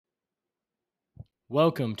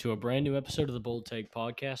Welcome to a brand new episode of the Bold Take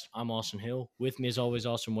Podcast. I'm Austin Hill. With me, as always,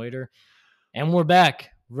 Austin Waiter. And we're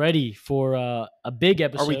back, ready for a big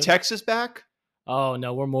episode. Are we Texas back? Oh,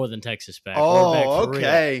 no, we're more than Texas back. We're back for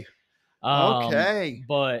okay. real. Okay.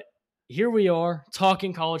 But here we are,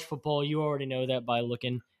 talking college football. You already know that by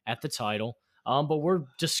looking at the title. But we're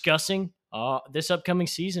discussing this upcoming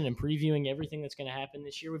season and previewing everything that's going to happen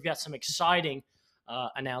this year. We've got some exciting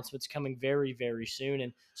announcements coming very, very soon,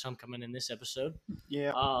 and some coming in this episode.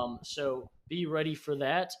 Yeah. So be ready for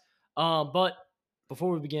that. But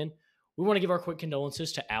before we begin, we want to give our quick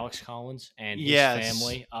condolences to Alex Collins and his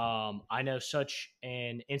family. I know such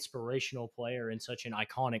an inspirational player and such an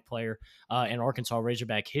iconic player in Arkansas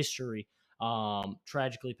Razorback history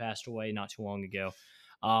tragically passed away not too long ago.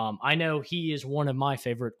 I know he is one of my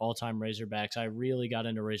favorite all-time Razorbacks. I really got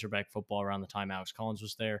into Razorback football around the time Alex Collins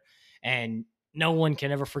was there, and no one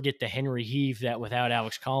can ever forget the Henry Heave that without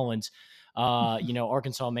Alex Collins,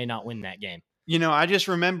 Arkansas may not win that game. I just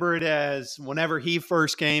remember it as whenever he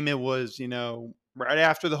first came, it was, right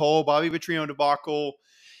after the whole Bobby Petrino debacle,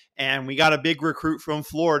 and we got a big recruit from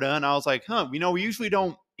Florida, and I was like, we usually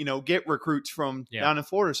don't, get recruits from down in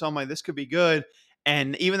Florida, so I'm like, this could be good.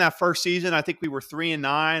 And even that first season, I think we were 3-9.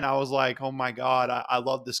 I was like, oh my God, I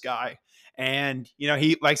love this guy. And,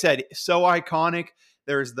 he, like I said, so iconic.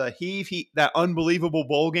 There's the that unbelievable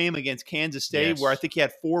bowl game against Kansas State where I think he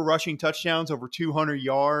had 4 rushing touchdowns over 200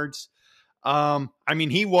 yards.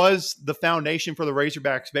 He was the foundation for the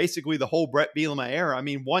Razorbacks, basically the whole Brett Bielema era.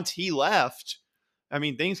 Once he left,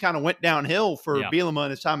 things kind of went downhill for Bielema in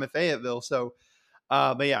his time at Fayetteville. So,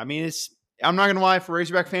 I'm not going to lie, for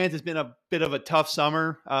Razorback fans, it's been a bit of a tough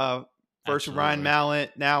summer. First with Ryan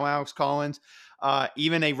Mallett, now Alex Collins.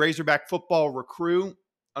 Even a Razorback football recruit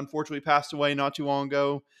unfortunately passed away not too long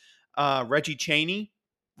ago. Reggie Chaney,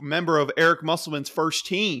 member of Eric Musselman's first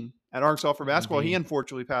team at Arkansas for basketball, he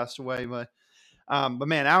unfortunately passed away. But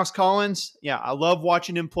man, Alex Collins, I love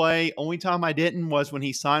watching him play. Only time I didn't was when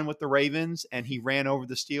he signed with the Ravens and he ran over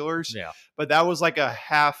the Steelers. Yeah. But that was like a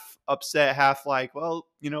half upset, half like, well,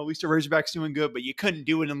 at least the Razorbacks doing good, but you couldn't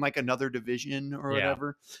do it in like another division or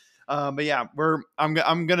whatever. I'm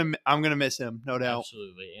gonna miss him, no doubt.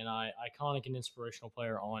 Absolutely, and iconic and inspirational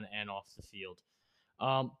player on and off the field.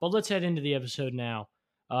 But let's head into the episode now.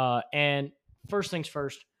 And first things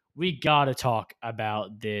first, we gotta talk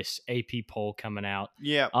about this AP poll coming out.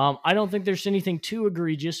 Yeah. I don't think there's anything too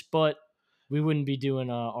egregious, but we wouldn't be doing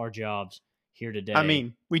our jobs here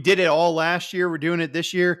today. We did it all last year. We're doing it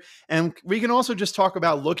this year, and we can also just talk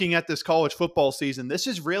about looking at this college football season. This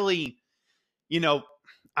is really,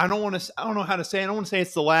 I don't want to say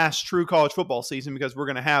it's the last true college football season because we're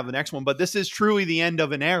going to have the next one, but this is truly the end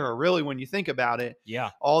of an era, really, when you think about it.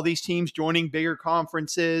 Yeah. All these teams joining bigger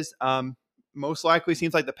conferences. Most likely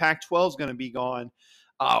seems like the Pac-12 is going to be gone.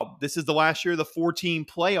 This is the last year of the 4-team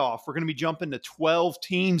playoff. We're going to be jumping to 12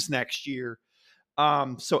 teams next year.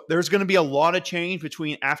 So there's going to be a lot of change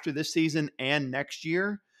between after this season and next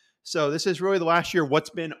year. So this is really the last year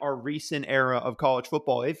what's been our recent era of college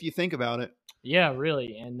football, if you think about it. Yeah,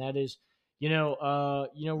 really. And that is, we're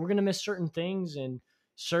going to miss certain things and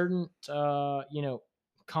certain,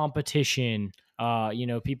 competition.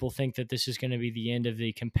 People think that this is going to be the end of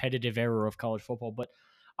the competitive era of college football, but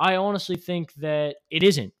I honestly think that it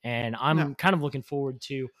isn't. And I'm kind of looking forward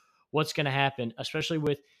to what's going to happen, especially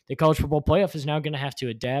with the college football playoff is now going to have to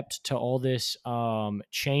adapt to all this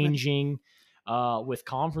changing with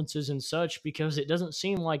conferences and such, because it doesn't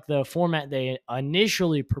seem like the format they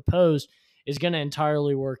initially proposed is going to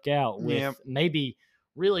entirely work out with maybe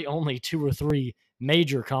really only 2 or 3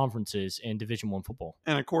 major conferences in Division I football.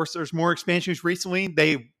 And of course, there's more expansions recently.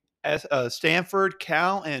 Stanford,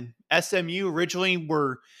 Cal, and SMU originally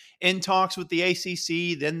were in talks with the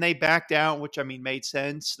ACC. Then they backed out, which made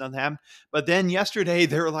sense. Nothing happened. But then yesterday,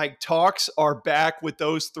 they were like, talks are back with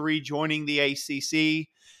those 3 joining the ACC,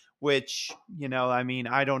 which,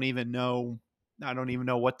 I don't even know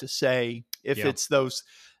what to say if it's those.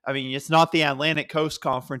 It's not the Atlantic Coast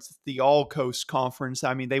Conference, it's the All Coast Conference.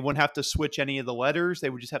 They wouldn't have to switch any of the letters. They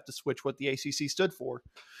would just have to switch what the ACC stood for.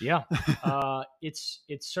 Yeah. It's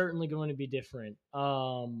certainly going to be different.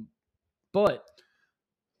 But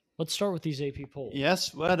let's start with these AP polls.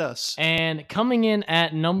 Yes, let us. And coming in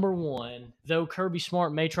at number 1, though Kirby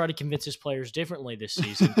Smart may try to convince his players differently this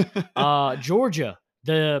season, Georgia,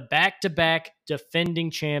 the back-to-back defending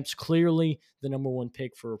champs, clearly the number 1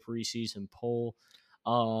 pick for a preseason poll.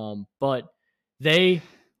 But they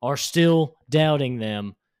are still doubting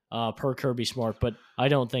them, per Kirby Smart, but I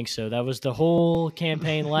don't think so. That was the whole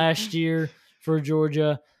campaign last year for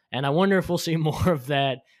Georgia, and I wonder if we'll see more of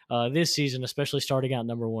that this season, especially starting out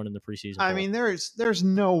number 1 in the preseason poll. I mean, there's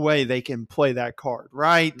no way they can play that card,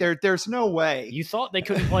 right? There's no way. You thought they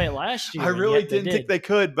couldn't play it last year. I really didn't think they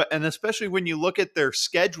could, and especially when you look at their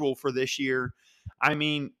schedule for this year, I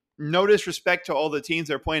mean, no disrespect to all the teams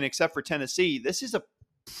they're playing except for Tennessee. This is a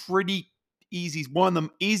pretty easy, one of the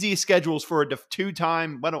easiest schedules for a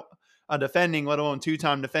defending, let alone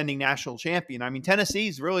two-time defending national champion. I mean,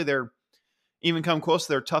 Tennessee's really even come close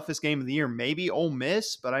to their toughest game of the year, maybe Ole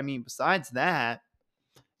Miss, but I mean, besides that,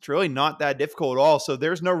 it's really not that difficult at all. So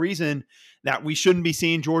there's no reason that we shouldn't be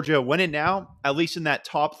seeing Georgia win it now, at least in that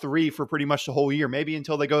top 3 for pretty much the whole year, maybe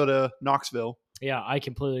until they go to Knoxville. Yeah, I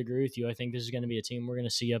completely agree with you. I think this is going to be a team we're going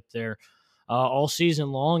to see up there all season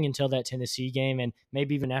long until that Tennessee game, and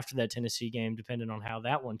maybe even after that Tennessee game, depending on how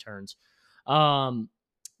that one turns.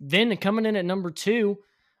 Then coming in at number 2,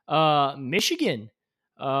 Michigan.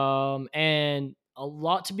 And a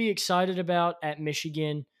lot to be excited about at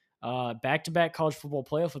Michigan. Back-to-back college football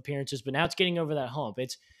playoff appearances, but now it's getting over that hump.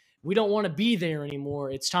 We don't want to be there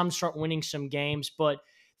anymore. It's time to start winning some games, but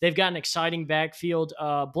they've got an exciting backfield.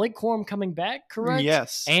 Blake Corum coming back, correct?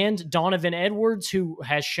 Yes. And Donovan Edwards, who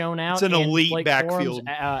has shown out it's an elite Blake backfield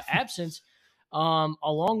Corum's absence,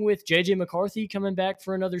 along with J.J. McCarthy coming back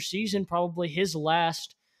for another season, probably his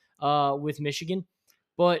last with Michigan.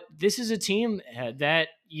 But this is a team that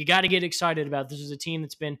you got to get excited about. This is a team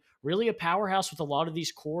that's been really a powerhouse with a lot of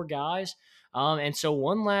these core guys. And so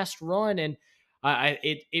one last run, and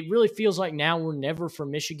it really feels like now we're never for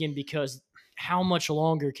Michigan, because how much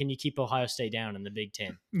longer can you keep Ohio State down in the Big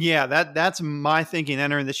Ten? Yeah, that's my thinking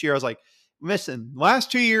entering this year. I was like, listen,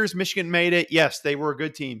 last 2 years, Michigan made it. Yes, they were a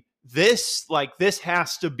good team. This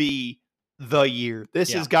has to be the year.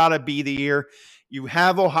 This has got to be the year. You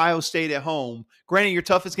have Ohio State at home. Granted, your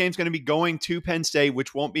toughest game is going to be going to Penn State,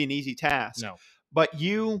 which won't be an easy task. No. But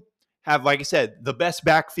you have, like I said, the best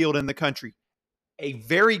backfield in the country. An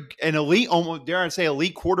elite, almost dare I say,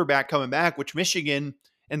 elite quarterback coming back, which Michigan,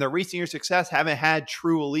 in their recent year success, haven't had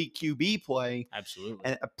true elite QB play. Absolutely.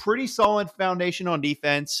 And a pretty solid foundation on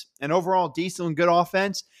defense, an overall decent and good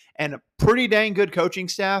offense, and a pretty dang good coaching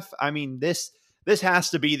staff. I mean, this has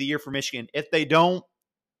to be the year for Michigan. If they don't,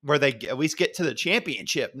 where they at least get to the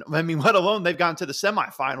championship. I mean, let alone they've gotten to the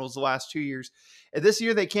semifinals the last 2 years. If this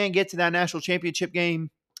year they can't get to that national championship game,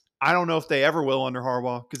 I don't know if they ever will under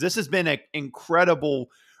Harbaugh, because this has been an incredible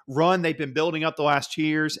run they've been building up the last 2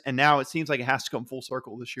 years, and now it seems like it has to come full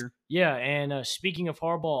circle this year. Yeah, and speaking of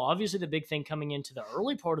Harbaugh, obviously the big thing coming into the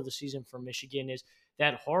early part of the season for Michigan is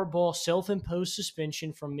that Harbaugh self-imposed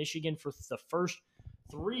suspension from Michigan for the first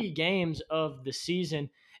 3 games of the season.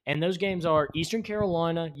 And those games are Eastern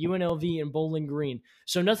Carolina, UNLV, and Bowling Green.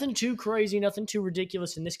 So nothing too crazy, nothing too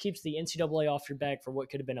ridiculous, and this keeps the NCAA off your back for what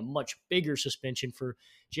could have been a much bigger suspension for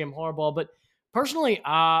Jim Harbaugh. But personally,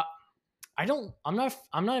 I'm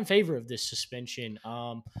not in favor of this suspension.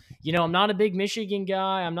 I'm not a big Michigan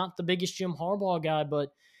guy. I'm not the biggest Jim Harbaugh guy, but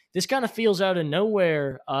this kind of feels out of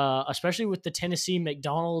nowhere, especially with the Tennessee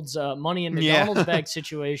McDonald's money in McDonald's bag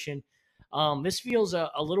situation. This feels a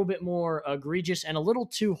little bit more egregious and a little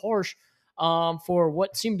too harsh for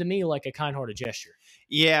what seemed to me like a kind-hearted gesture.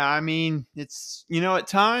 Yeah, I mean, it's, at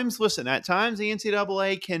times the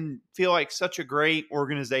NCAA can feel like such a great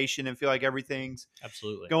organization and feel like everything's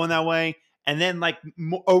absolutely going that way. And then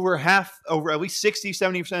over at least 60,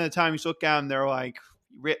 70% of the time you look at them, they're like,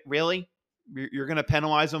 really? You're going to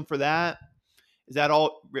penalize them for that? Is that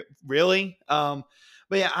all? Really?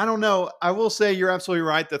 But yeah, I don't know. I will say you're absolutely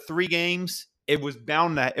right. The 3 games, it was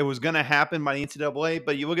going to happen by the NCAA,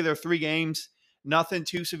 but you look at their 3 games, nothing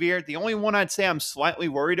too severe. The only one I'd say I'm slightly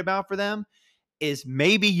worried about for them is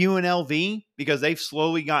maybe UNLV, because they've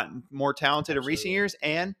slowly gotten more talented in recent years.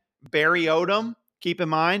 And Barry Odom, keep in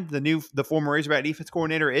mind, the former Razorback defense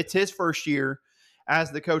coordinator, it's his first year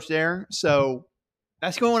as the coach there. So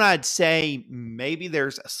that's the one I'd say maybe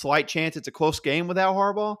there's a slight chance it's a close game without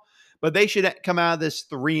Harbaugh. But they should come out of this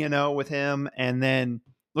 3-0 with him and then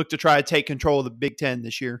look to try to take control of the Big Ten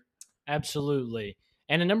this year. Absolutely.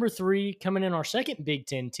 And at number 3, coming in our second Big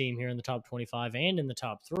Ten team here in the top 25 and in the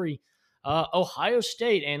top 3, Ohio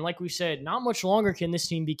State. And like we said, not much longer can this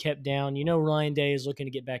team be kept down. Ryan Day is looking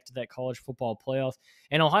to get back to that college football playoff.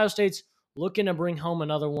 And Ohio State's looking to bring home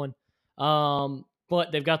another one.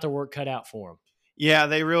 But they've got their work cut out for them. Yeah,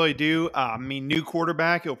 they really do. New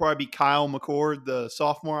quarterback. It'll probably be Kyle McCord, the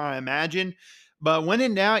sophomore, I imagine. But when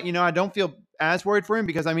in doubt, I don't feel as worried for him,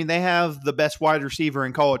 because, they have the best wide receiver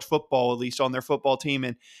in college football, at least on their football team.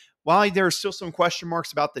 And while there's still some question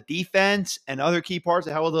marks about the defense and other key parts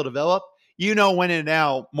of how they'll develop, when in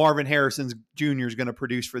doubt, Marvin Harrison Jr. is going to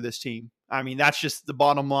produce for this team. That's just the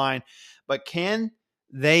bottom line. But can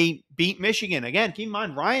they beat Michigan. Again, keep in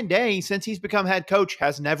mind, Ryan Day, since he's become head coach,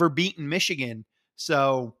 has never beaten Michigan.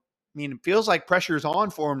 So, I mean, it feels like pressure's on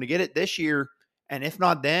for him to get it this year. And if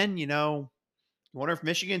not then, I wonder if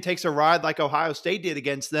Michigan takes a ride like Ohio State did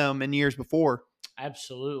against them in years before.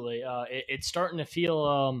 Absolutely. It's starting to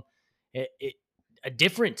feel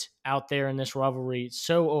different out there in this rivalry. It's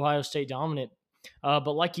so Ohio State dominant.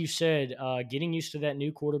 But like you said, getting used to that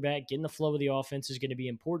new quarterback, getting the flow of the offense is going to be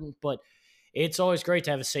important. But it's always great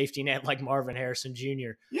to have a safety net like Marvin Harrison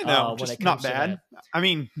Jr. Just not bad. I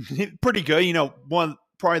mean, pretty good.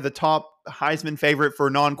 Probably the top Heisman favorite for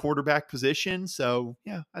non-quarterback position. So,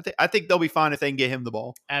 yeah, I think they'll be fine if they can get him the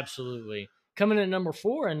ball. Absolutely. Coming in at number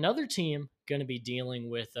 4, another team going to be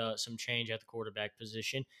dealing with some change at the quarterback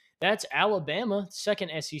position. That's Alabama,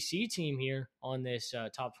 second SEC team here on this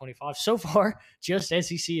top 25. So far, just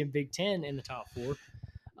SEC and Big Ten in the top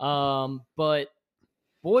 4. But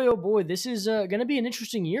boy, oh boy, this is going to be an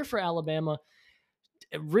interesting year for Alabama.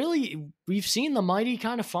 Really, we've seen the mighty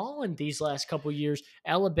kind of fallen these last couple years.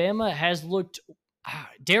 Alabama has looked,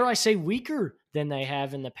 dare I say, weaker than they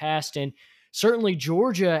have in the past. And certainly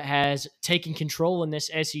Georgia has taken control in this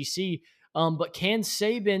SEC. But can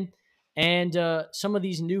Saban and some of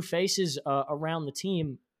these new faces around the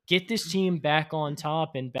team get this team back on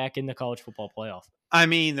top and back in the college football playoff? I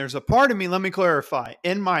mean, there's a part of me, let me clarify.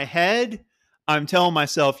 In my head, I'm telling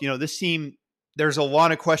myself, this team, there's a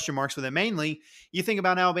lot of question marks with it. Mainly, you think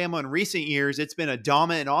about Alabama in recent years, it's been a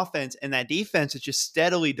dominant offense, and that defense has just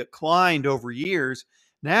steadily declined over years.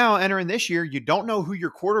 Now, entering this year, you don't know who your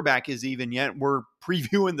quarterback is even yet. We're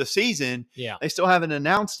previewing the season. Yeah. They still haven't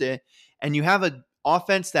announced it. And you have an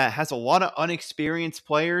offense that has a lot of unexperienced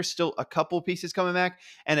players, still a couple pieces coming back,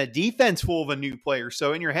 and a defense full of a new player.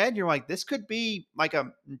 So in your head, you're like, this could be like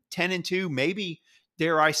a 10-2, maybe,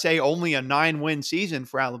 dare I say, only a 9-win season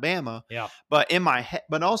for Alabama. Yeah. But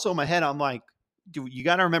also in my head, I'm like, dude, you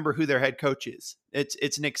got to remember who their head coach is.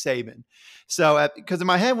 It's Nick Saban. So because in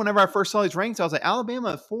my head, whenever I first saw these rankings, I was like,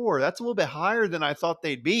 Alabama at 4. That's a little bit higher than I thought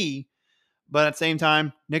they'd be. But at the same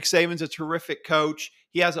time, Nick Saban's a terrific coach.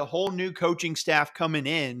 He has a whole new coaching staff coming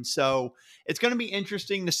in. So it's going to be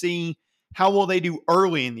interesting to see how will they do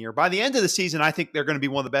early in the year. By the end of the season, I think they're going to be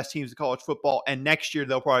one of the best teams in college football. And next year,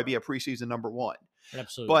 they'll probably be a preseason number 1.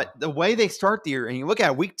 Absolutely. But the way they start the year, and you look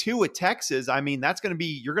at week 2 at Texas, I mean, that's going to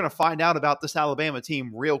be, you're going to find out about this Alabama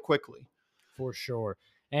team real quickly. For sure.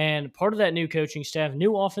 And part of that new coaching staff,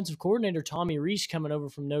 new offensive coordinator Tommy Rees coming over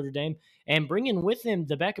from Notre Dame and bringing with him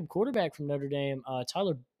the backup quarterback from Notre Dame,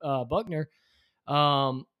 Tyler Buchner.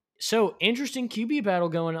 So interesting QB battle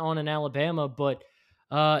going on in Alabama. But,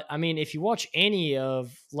 I mean, if you watch any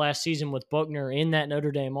of last season with Buchner in that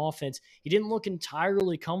Notre Dame offense, he didn't look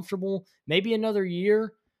entirely comfortable. Maybe another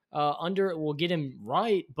year under it will get him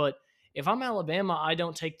right. But if I'm Alabama, I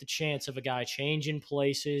don't take the chance of a guy changing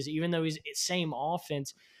places, even though he's same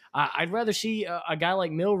offense. I'd rather see a guy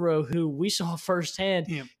like Milroe, who we saw firsthand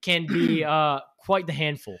can be quite the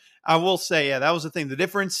handful. I will say, yeah, that was the thing. The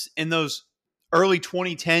difference in those early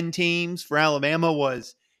 2010 teams for Alabama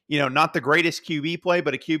was, not the greatest QB play,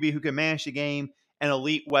 but a QB who can manage the game and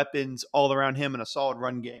elite weapons all around him in a solid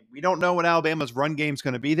run game. We don't know what Alabama's run game is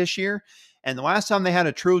going to be this year. And the last time they had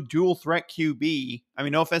a true dual threat QB, I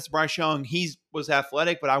mean, no offense to Bryce Young, he was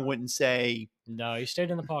athletic, but I wouldn't say. No, he stayed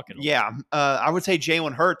in the pocket. Yeah. I would say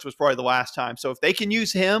Jalen Hurts was probably the last time. So if they can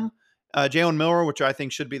use him, Jalen Milroe, which I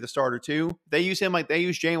think should be the starter too, they use him like they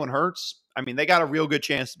use Jalen Hurts. I mean, they got a real good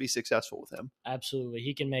chance to be successful with him. Absolutely.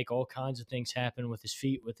 He can make all kinds of things happen with his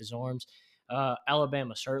feet, with his arms.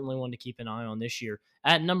 Alabama certainly one to keep an eye on this year.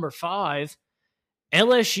 At number 5,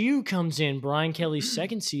 LSU comes in. Brian Kelly's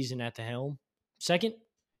second season at the helm. Second?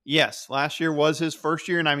 Yes. Last year was his first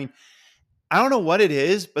year. And I mean, I don't know what it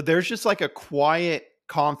is, but there's just like a quiet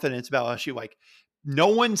confidence about LSU. Like, no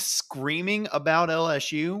one's screaming about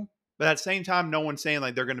LSU, but at the same time, no one's saying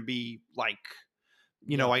like they're going to be like,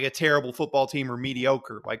 like a terrible football team or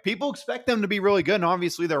mediocre. Like, people expect them to be really good, and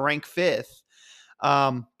obviously they're ranked 5th.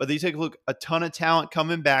 But you take a look, a ton of talent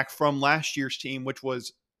coming back from last year's team, which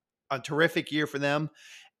was a terrific year for them,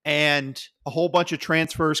 and a whole bunch of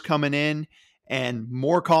transfers coming in and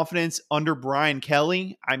more confidence under Brian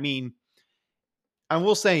Kelly. I mean, I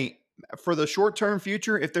will say, for the short-term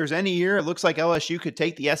future, if there's any year it looks like LSU could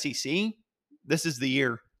take the SEC, this is the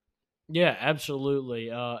year. Yeah, absolutely.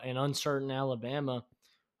 An uncertain Alabama,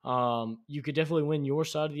 you could definitely win your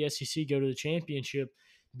side of the SEC, go to the championship.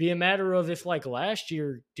 Be a matter of if, like last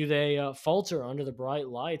year, do they falter under the bright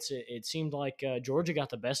lights? It seemed like Georgia got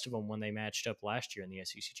the best of them when they matched up last year in the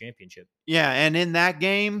SEC championship. Yeah, and in that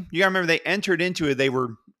game, you got to remember they entered into it. They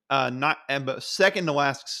were not second to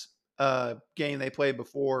last game they played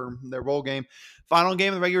before their bowl game. Final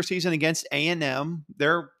game of the regular season against A&M.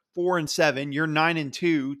 They're 4-7. You're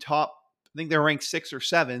 9-2. Top, I think they're ranked 6th or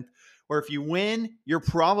 7th. Where if you win, you're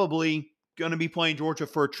probably going to be playing Georgia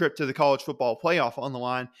for a trip to the college football playoff on the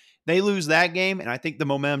line. They lose that game, and I think the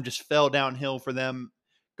momentum just fell downhill for them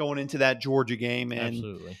going into that Georgia game. And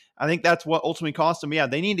Absolutely. I think that's what ultimately cost them. Yeah,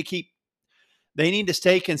 they need to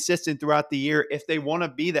stay consistent throughout the year if they want to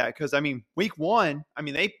be that. Because, I mean, week one, I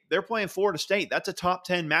mean, they're playing Florida State. That's a top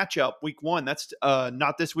 10 matchup week one. That's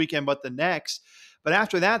not this weekend, but the next. But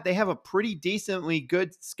after that, they have a pretty decently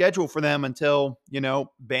good schedule for them until,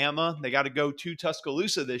 Bama. They got to go to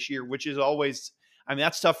Tuscaloosa this year, which is always, I mean,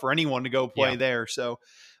 that's tough for anyone to go play there. So,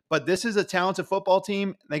 but this is a talented football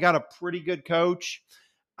team. They got a pretty good coach.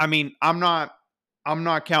 I mean, I'm not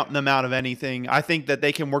counting them out of anything. I think that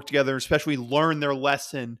they can work together, especially learn their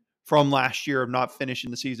lesson from last year of not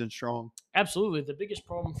finishing the season strong. Absolutely. The biggest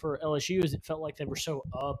problem for LSU is it felt like they were so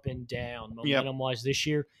up and down momentum-wise this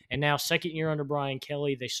year. And now second year under Brian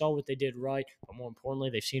Kelly, they saw what they did right, but more importantly,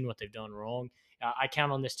 they've seen what they've done wrong. I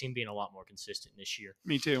count on this team being a lot more consistent this year.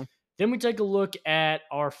 Me too. Then we take a look at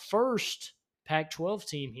our first Pac-12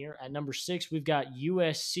 team here. At number 6, we've got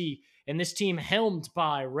USC, and this team helmed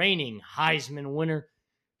by reigning Heisman winner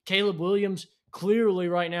Caleb Williams. Clearly,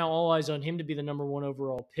 right now, all eyes on him to be the number 1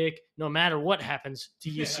 overall pick, no matter what happens to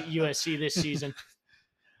USC this season.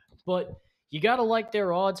 But you got to like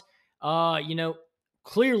their odds.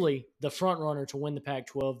 Clearly the front runner to win the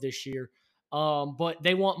Pac-12 this year. But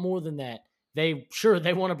they want more than that. They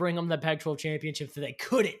want to bring them the Pac-12 championship that they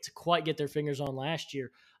couldn't quite get their fingers on last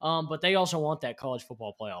year. But they also want that college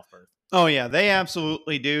football playoff berth. Oh, yeah, they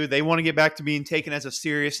absolutely do. They want to get back to being taken as a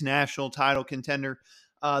serious national title contender.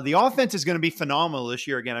 The offense is going to be phenomenal this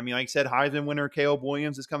year again. I mean, like I said, Heisman winner Caleb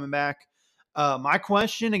Williams is coming back. My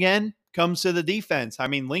question, again, comes to the defense. I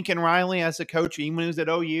mean, Lincoln Riley as a coach, even when he was at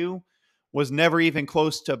OU, was never even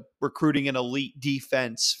close to recruiting an elite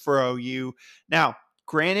defense for OU. Now,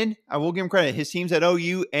 granted, I will give him credit. His teams at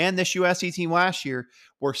OU and this USC team last year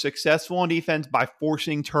were successful on defense by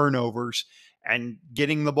forcing turnovers and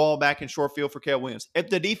getting the ball back in short field for Caleb Williams. If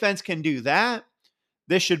the defense can do that,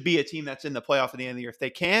 this should be a team that's in the playoff at the end of the year. If they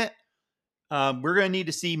can't, we're going to need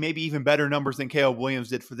to see maybe even better numbers than Caleb Williams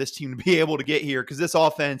did for this team to be able to get here, because this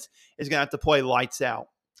offense is going to have to play lights out.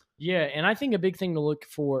 Yeah, and I think a big thing to look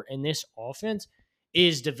for in this offense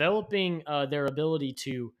is developing their ability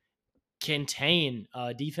to contain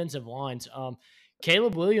defensive lines.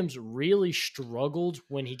 Caleb Williams really struggled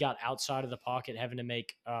when he got outside of the pocket, having to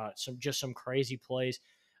make some crazy plays.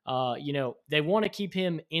 They want to keep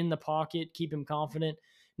him in the pocket, keep him confident.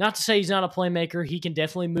 Not to say he's not a playmaker. He can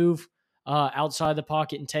definitely move outside the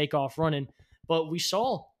pocket and take off running. But we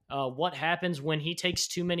saw what happens when he takes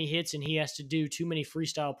too many hits and he has to do too many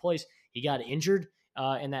freestyle plays. He got injured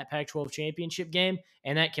in that Pac-12 championship game,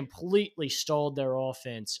 and that completely stalled their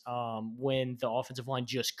offense when the offensive line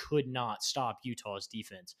just could not stop Utah's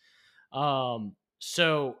defense.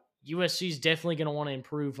 So USC is definitely going to want to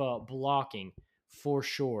improve blocking for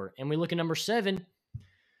sure. And we look at number 7.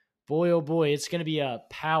 Boy, oh boy, it's going to be a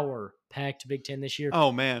power-packed Big Ten this year.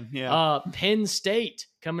 Oh, man, yeah. Penn State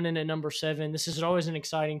coming in at number 7. This is always an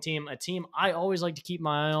exciting team, a team I always like to keep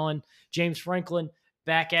my eye on. James Franklin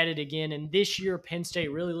back at it again. And this year, Penn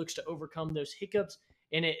State really looks to overcome those hiccups.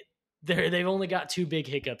 And they've only got 2 big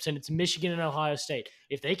hiccups, and it's Michigan and Ohio State.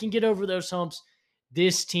 If they can get over those humps,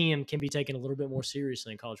 this team can be taken a little bit more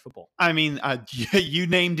seriously in college football. I mean, you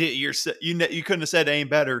named it. You couldn't have said it any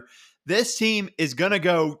better. This team is going to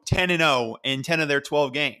go 10-0 in 10 of their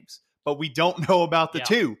 12 games, but we don't know about the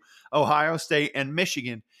 2, Ohio State and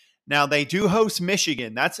Michigan. Now, they do host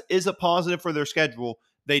Michigan. That is a positive for their schedule.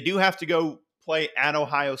 They do have to go play at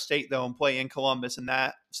Ohio State, though, and play in Columbus, and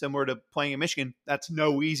that, similar to playing in Michigan, that's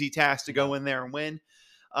no easy task to go in there and win.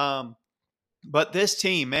 But this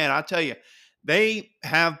team, man, I tell you, they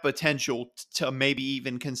have potential to maybe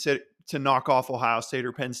even consider to knock off Ohio State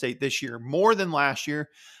or Penn State this year, more than last year.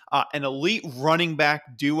 An elite running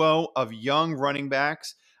back duo of young running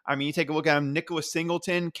backs. I mean, you take a look at them, Nicholas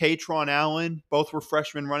Singleton, Katron Allen, both were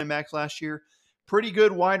freshman running backs last year. Pretty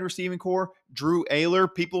good wide receiving core. Drew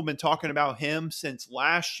Ayler, people have been talking about him since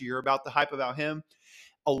last year, about the hype about him.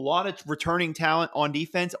 A lot of returning talent on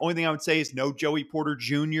defense. Only thing I would say is no Joey Porter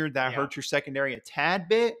Jr. That hurts your secondary a tad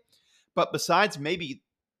bit. But besides maybe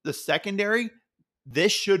the secondary,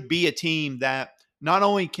 this should be a team that not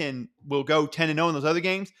only will go 10-0 in those other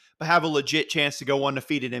games, but have a legit chance to go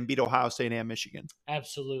undefeated and beat Ohio State and Michigan.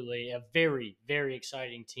 Absolutely. A very, very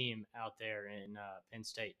exciting team out there in Penn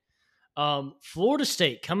State. Florida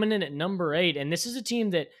State coming in at number 8, and this is a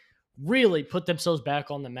team that really put themselves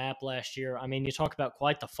back on the map last year. I mean, you talk about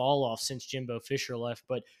quite the fall off since Jimbo Fisher left,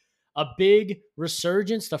 but a big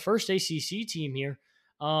resurgence, the first ACC team here.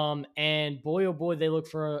 And boy, oh boy, they look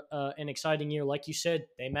for an exciting year. Like you said,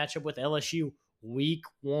 they match up with LSU week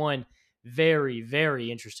 1. Very,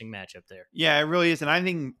 very interesting matchup there. Yeah, it really is. And I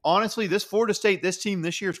think, honestly, this Florida State, this team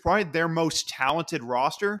this year is probably their most talented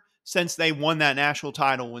roster since they won that national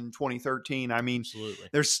title in 2013. I mean, absolutely,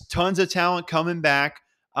 there's tons of talent coming back.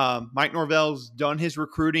 Mike Norvell's done his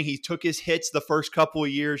recruiting. He took his hits the first couple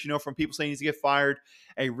of years, from people saying he's to get fired.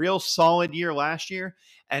 A real solid year last year.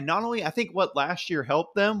 And not only, I think what last year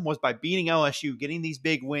helped them was by beating LSU, getting these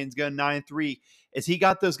big wins, going 9-3, is he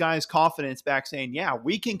got those guys' confidence back saying, yeah,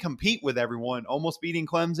 we can compete with everyone, almost beating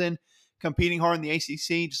Clemson, competing hard in the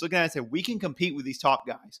ACC. Just looking at it and say, we can compete with these top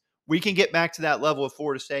guys. We can get back to that level of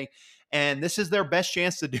Florida State. And this is their best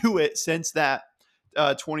chance to do it since that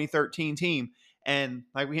 2013 team. And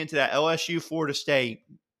like we hinted at, LSU, Florida State,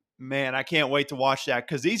 man, I can't wait to watch that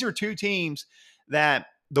because these are two teams that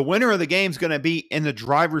the winner of the game is going to be in the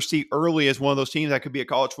driver's seat early as one of those teams that could be a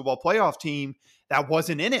college football playoff team that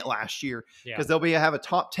wasn't in it last year because they'll have a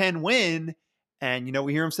top 10 win. And,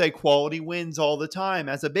 we hear them say quality wins all the time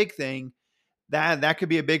as a big thing. That could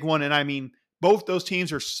be a big one. And I mean, both those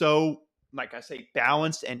teams are so, like I say,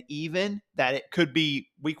 balanced and even that it could be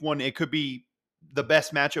week 1. It could be the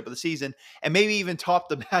best matchup of the season and maybe even top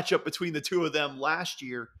the matchup between the two of them last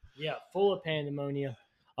year. Yeah, full of pandemonium.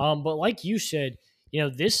 But like you said,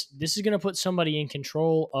 this is going to put somebody in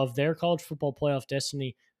control of their college football playoff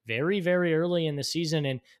destiny very, very early in the season.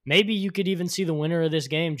 And maybe you could even see the winner of this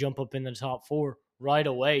game jump up in the top 4 right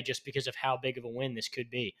away just because of how big of a win this could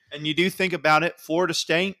be. And you do think about it, Florida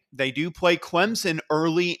State, they do play Clemson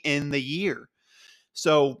early in the year.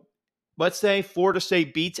 So let's say Florida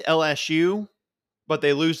State beats LSU, but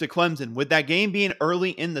they lose to Clemson. With that game being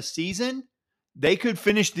early in the season, they could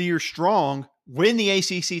finish the year strong, win the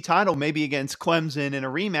ACC title maybe against Clemson in a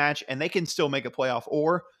rematch, and they can still make a playoff.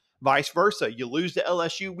 Or vice versa. You lose to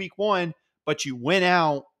LSU week 1, but you win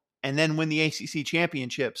out and then win the ACC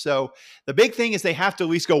championship. So the big thing is they have to at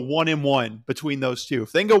least go 1-1 between those two.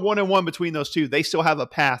 If they can go 1-1 between those two, they still have a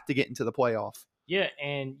path to get into the playoff. Yeah,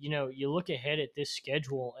 and, you look ahead at this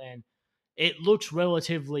schedule, and it looks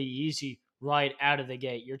relatively easy right out of the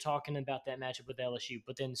gate. You're talking about that matchup with LSU,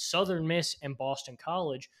 but then Southern Miss and Boston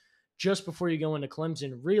College, just before you go into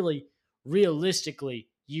Clemson, really, realistically,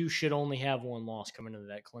 you should only have one loss coming into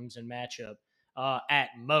that Clemson matchup at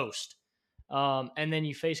most. And then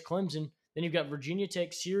you face Clemson. Then you've got Virginia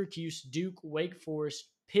Tech, Syracuse, Duke, Wake Forest,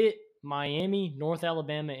 Pitt, Miami, North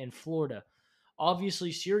Alabama, and Florida.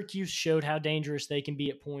 Obviously, Syracuse showed how dangerous they can be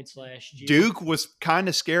at points last year. Duke was kind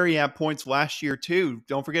of scary at points last year, too.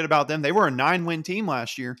 Don't forget about them. They were a 9-win team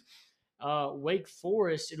last year. Wake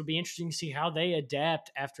Forest, it'll be interesting to see how they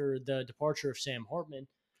adapt after the departure of Sam Hartman.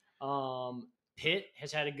 Pitt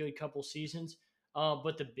has had a good couple seasons.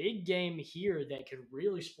 But the big game here that could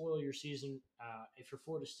really spoil your season, if you're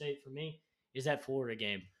Florida State, for me, is that Florida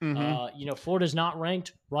game. Mm-hmm. Florida's not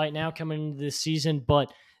ranked right now coming into this season,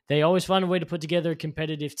 but they always find a way to put together a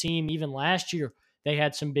competitive team. Even last year, they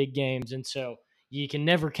had some big games, and so you can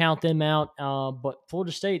never count them out. But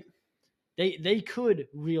Florida State, they could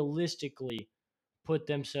realistically put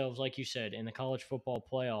themselves, like you said, in the college football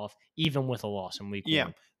playoff, even with a loss in week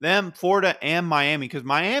 1. Them, Florida, and Miami. Because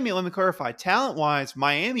Miami, let me clarify, talent-wise,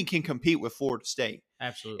 Miami can compete with Florida State.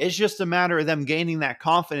 Absolutely. It's just a matter of them gaining that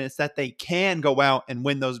confidence that they can go out and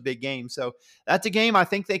win those big games. So that's a game I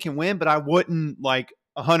think they can win, but I wouldn't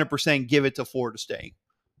 100% give it to Florida State.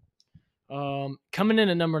 Coming in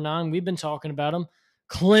at number 9, we've been talking about them.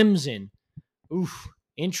 Clemson. Oof.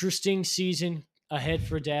 Interesting season ahead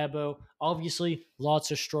for Dabo. Obviously,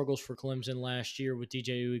 lots of struggles for Clemson last year with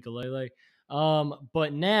DJ Uiagalelei.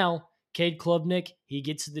 But now, Cade Klubnik, he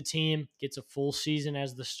gets to the team, gets a full season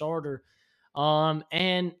as the starter.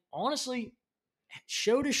 And honestly,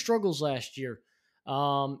 showed his struggles last year.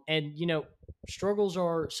 Struggles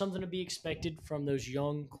are something to be expected from those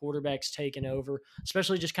young quarterbacks taking over,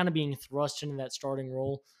 especially just kind of being thrust into that starting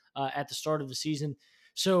role at the start of the season.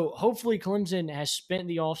 So hopefully Clemson has spent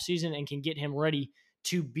the offseason and can get him ready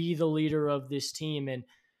to be the leader of this team and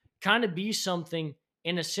kind of be something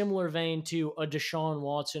in a similar vein to a Deshaun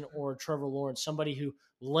Watson or a Trevor Lawrence, somebody who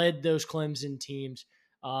led those Clemson teams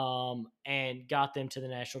and got them to the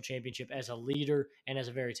national championship as a leader and as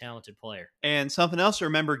a very talented player. And something else to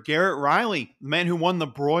remember, Garrett Riley, the man who won the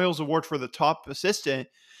Broyles Award for the top assistant,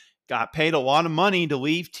 got paid a lot of money to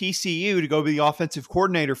leave TCU to go be the offensive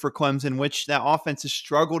coordinator for Clemson, which that offense has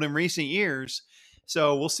struggled in recent years.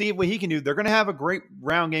 So we'll see what he can do. They're going to have a great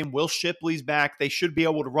round game. Will Shipley's back. They should be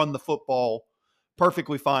able to run the football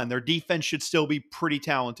perfectly fine. Their defense should still be pretty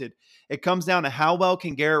talented. It comes down to how well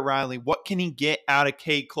can Garrett Riley, what can he get out of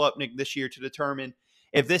Cade Klubnik this year to determine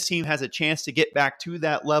if this team has a chance to get back to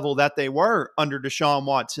that level that they were under Deshaun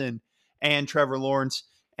Watson and Trevor Lawrence,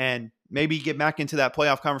 and maybe get back into that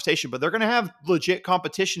playoff conversation. But they're going to have legit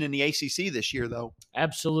competition in the ACC this year, though.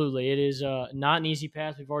 Absolutely. It is not an easy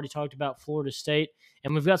path. We've already talked about Florida State,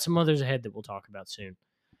 and we've got some others ahead that we'll talk about soon.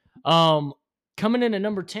 Coming in at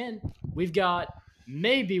number 10, we've got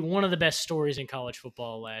maybe one of the best stories in college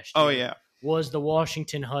football last year. Oh, yeah. Was the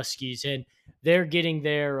Washington Huskies, and they're getting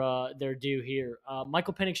their due here.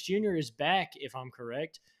 Michael Penix Jr. is back, if I'm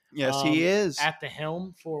correct. Yes, he is. At the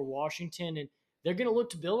helm for Washington, and they're going to look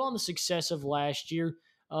to build on the success of last year.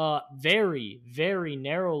 Very, very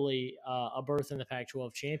narrowly a berth in the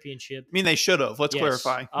Pac-12 championship. I mean, they should have. Let's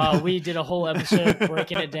clarify. We did a whole episode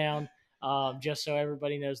breaking it down just so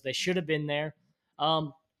everybody knows they should have been there.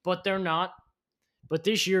 But they're not. But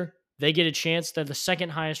this year, they get a chance. They're the second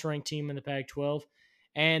highest ranked team in the Pac-12,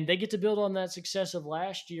 and they get to build on that success of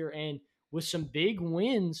last year. And with some big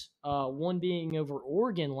wins, one being over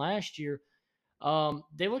Oregon last year,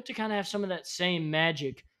 they look to kind of have some of that same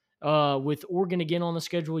magic with Oregon again on the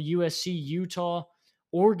schedule, USC, Utah,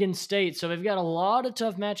 Oregon State. So they've got a lot of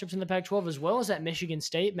tough matchups in the Pac-12, as well as that Michigan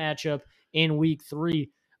State matchup in Week 3.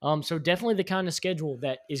 So definitely the kind of schedule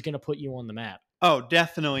that is going to put you on the map. Oh,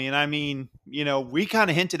 definitely. And I mean, we kind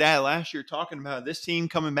of hinted at it last year talking about this team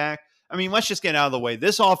coming back. I mean, let's just get out of the way.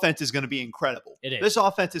 This offense is going to be incredible. It is. This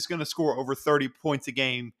offense is going to score over 30 points a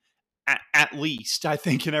game at least, I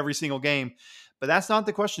think, in every single game. But that's not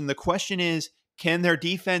the question. The question is, can their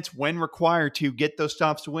defense, when required to, get those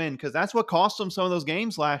stops to win? Because that's what cost them some of those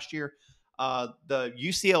games last year. The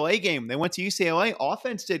UCLA game, they went to UCLA.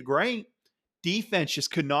 Offense did great. Defense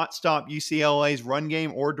just could not stop UCLA's run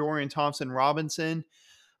game or Dorian Thompson-Robinson.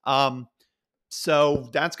 So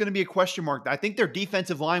that's going to be a question mark. I think their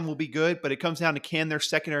defensive line will be good, but it comes down to can their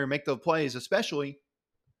secondary make those plays, especially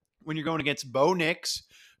when you're going against Bo Nix,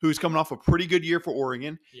 who's coming off a pretty good year for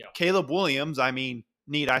Oregon. Yeah. Caleb Williams, I mean,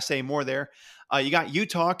 need I say more there? You got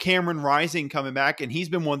Utah, Cameron Rising coming back, and he's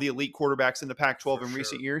been one of the elite quarterbacks in the Pac-12 in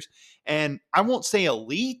recent years. And I won't say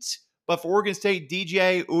elite, but for Oregon State,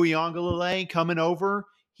 DJ Uiagalelei coming over,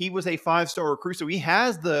 he was a 5-star recruit, so he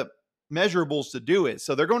has the measurables to do it.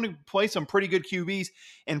 So they're going to play some pretty good QBs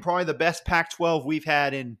and probably the best Pac-12 we've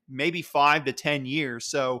had in maybe 5 to 10 years.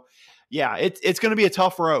 So, yeah, it's going to be a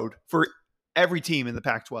tough road for every team in the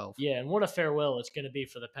Pac-12. Yeah, and what a farewell it's going to be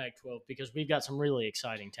for the Pac-12 because we've got some really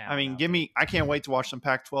exciting talent. I mean, I can't wait to watch some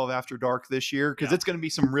Pac-12 After Dark this year because it's going to be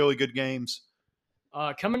some really good games.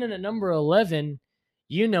 Coming in at number 11,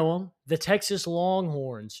 you know them, the Texas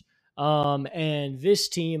Longhorns. And this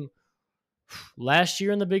team, last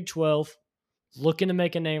year in the Big 12, looking to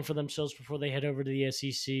make a name for themselves before they head over to the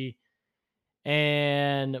SEC.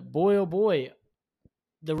 And boy, oh boy,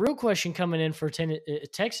 the real question coming in for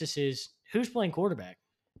Texas is, who's playing quarterback?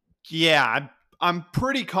 Yeah, I'm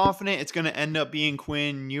pretty confident it's going to end up being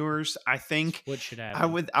Quinn Ewers. I think what should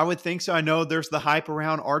happen. I would think so. I know there's the hype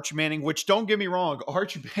around Arch Manning, which don't get me wrong,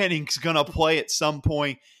 Arch Manning's going to play at some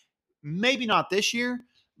point. Maybe not this year,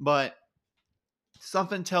 but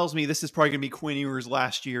something tells me this is probably going to be Quinn Ewers'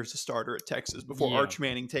 last year as a starter at Texas before Arch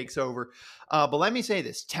Manning takes over. But let me say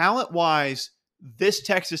this, talent-wise, this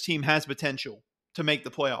Texas team has potential to make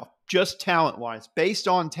the playoff, just talent-wise, based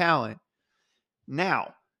on talent.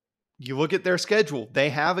 Now, you look at their schedule. They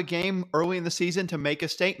have a game early in the season to make a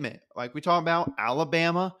statement. Like we talked about,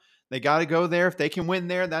 Alabama, they got to go there. If they can win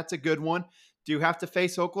there, that's a good one. Do have to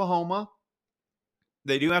face Oklahoma.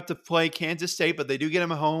 They do have to play Kansas State, but they do get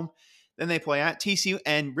them at home. Then they play at TCU.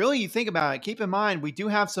 And really, you think about it, keep in mind, we do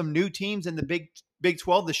have some new teams in the Big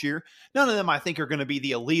 12 this year. None of them, I think, are going to be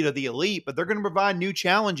the elite of the elite, but they're going to provide new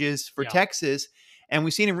challenges for Texas. And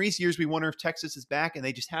we've seen in recent years, we wonder if Texas is back and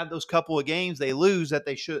they just have those couple of games they lose that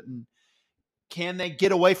they shouldn't. Can they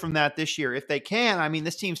get away from that this year? If they can, I mean,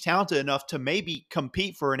 this team's talented enough to maybe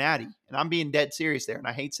compete for an Addy. And I'm being dead serious there, and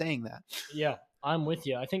I hate saying that. Yeah, I'm with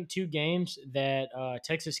you. I think two games that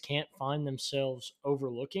Texas can't find themselves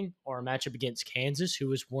overlooking are a matchup against Kansas,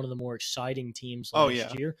 who is one of the more exciting teams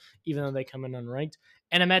last year, even though they come in unranked,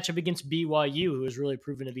 and a matchup against BYU, who has really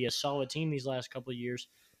proven to be a solid team these last couple of years.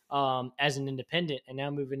 As an independent and now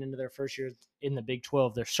moving into their first year in the Big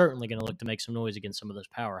 12, they're certainly going to look to make some noise against some of those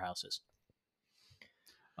powerhouses.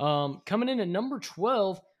 Coming in at number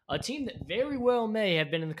 12, a team that very well may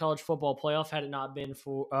have been in the college football playoff had it not been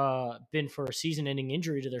for a season-ending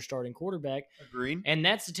injury to their starting quarterback. Agreed. And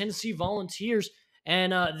that's the Tennessee Volunteers.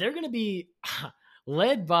 And they're going to be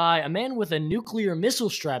led by a man with a nuclear missile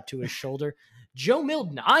strapped to his shoulder, Joe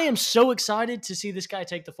Milton. I am so excited to see this guy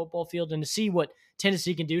take the football field and to see what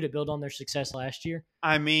Tennessee can do to build on their success last year.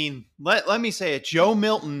 I mean, let me say it. Joe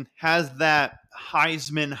Milton has that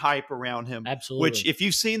Heisman hype around him. Absolutely. Which, if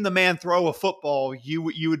you've seen the man throw a football, you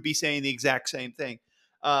would be saying the exact same thing.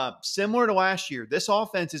 Similar to last year, this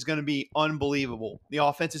offense is going to be unbelievable. The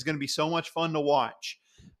offense is going to be so much fun to watch.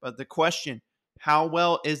 But the question, how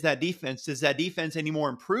well is that defense? Does that defense any more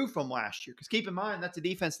improve from last year? Because keep in mind, that's a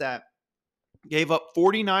defense that gave up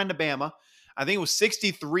 49 to Bama. I think it was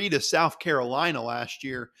 63 to South Carolina last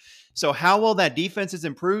year. So how well that defense has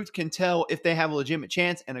improved can tell if they have a legitimate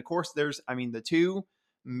chance. And of course, there's, the two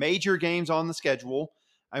major games on the schedule.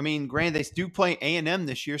 Granted, they do play A&M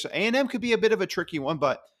this year, so A&M could be a bit of a tricky one,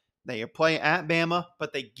 but they play at Bama,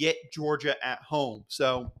 but they get Georgia at home.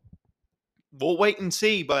 So we'll wait and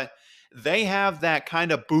see, but they have that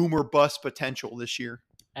kind of boom or bust potential this year.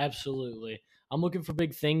 Absolutely. I'm looking for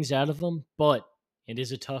big things out of them, but it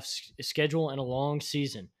is a tough schedule and a long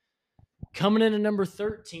season. Coming in at number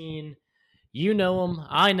 13, you know them,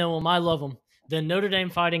 I know them, I love them, the Notre Dame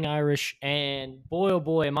Fighting Irish, and boy, oh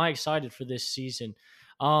boy, am I excited for this season.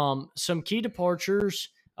 Some key departures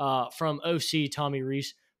from OC Tommy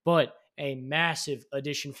Rees, but a massive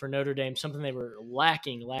addition for Notre Dame, something they were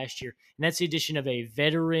lacking last year, and that's the addition of a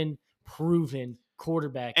veteran, proven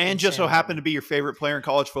quarterback. And just so happened to be your favorite player in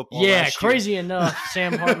college football. Yeah, crazy enough,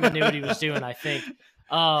 Sam Hartman knew what he was doing, I think.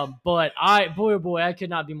 But boy, oh boy, I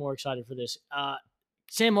could not be more excited for this.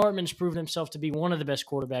 Sam Hartman's proven himself to be one of the best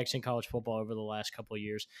quarterbacks in college football over the last couple of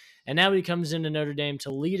years. And now he comes into Notre Dame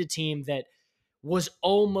to lead a team that was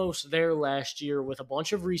almost there last year with a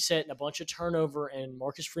bunch of reset and a bunch of turnover in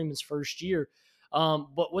Marcus Freeman's first year.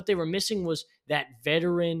 But what they were missing was that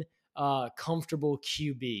veteran, comfortable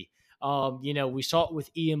QB. We saw it with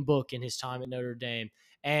Ian Book in his time at Notre Dame,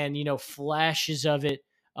 and, flashes of it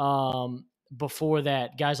before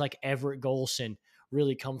that. Guys like Everett Golson,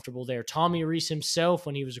 really comfortable there. Tommy Rees himself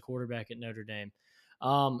when he was a quarterback at Notre Dame.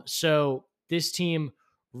 So this team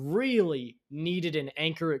really needed an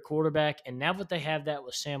anchor at quarterback, and now that they have that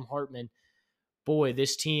with Sam Hartman, boy,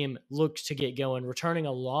 this team looks to get going, returning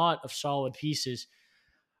a lot of solid pieces.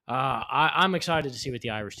 I'm excited to see what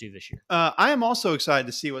the Irish do this year. I am also excited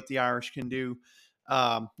to see what the Irish can do.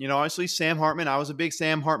 Obviously Sam Hartman, I was a big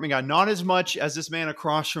Sam Hartman guy, not as much as this man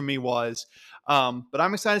across from me was. But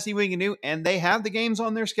I'm excited to see what he can do. And they have the games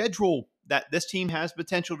on their schedule that this team has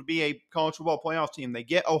potential to be a college football playoff team. They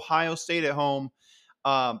get Ohio State at home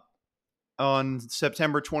on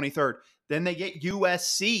September 23rd. Then they get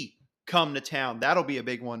USC come to town. That'll be a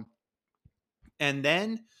big one. And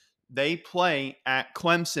then they play at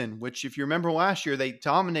Clemson, which, if you remember last year, they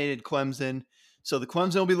dominated Clemson. So the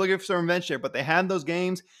Clemson will be looking for some revenge there. But they had those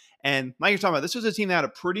games. And like you're talking about, this was a team that had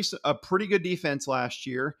a pretty good defense last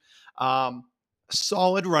year.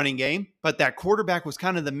 Solid running game. But that quarterback was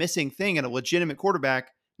kind of the missing thing, and a legitimate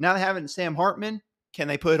quarterback. Now they have it in Sam Hartman. Can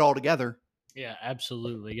they put it all together? Yeah,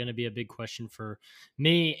 absolutely. Going to be a big question for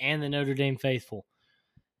me and the Notre Dame faithful.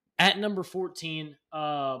 At number 14,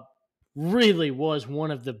 really was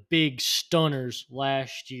one of the big stunners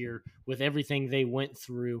last year with everything they went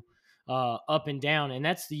through up and down, and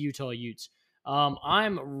that's the Utah Utes.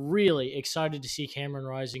 I'm really excited to see Cameron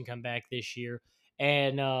Rising come back this year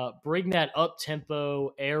and bring that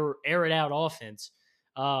up-tempo, air it out offense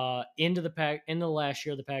into the last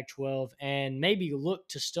year of the Pac-12, and maybe look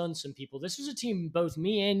to stun some people. This was a team both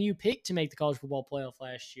me and you picked to make the college football playoff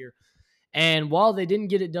last year. And while they didn't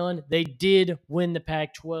get it done, they did win the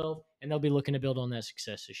Pac-12, and they'll be looking to build on that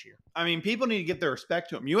success this year. People need to give their respect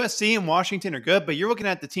to them. USC and Washington are good, but you're looking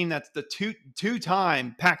at the team that's the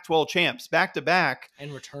two-time Pac-12 champs back-to-back.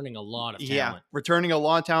 And returning a lot of talent. Yeah, returning a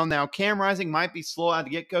lot of talent. Now, Cam Rising might be slow out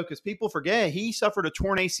the get-go because people forget he suffered a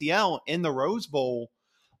torn ACL in the Rose Bowl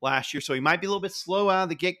last year, so he might be a little bit slow out of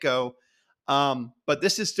the get-go. But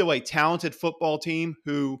this is still a talented football team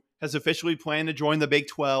who has officially planned to join the Big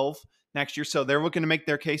 12 next year. So they're looking to make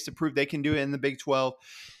their case to prove they can do it in the Big 12.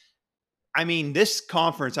 This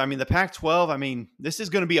conference, the Pac-12, this is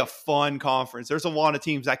going to be a fun conference. There's a lot of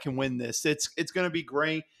teams that can win this. It's going to be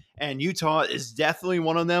great. And Utah is definitely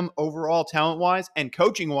one of them overall talent-wise and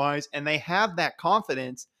coaching-wise. And they have that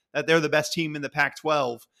confidence that they're the best team in the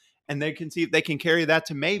Pac-12. And they can see if they can carry that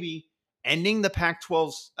to maybe ending the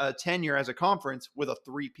Pac-12's tenure as a conference with a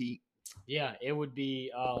three-peat. Yeah, it would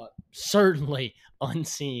be certainly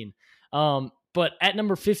unseen. But at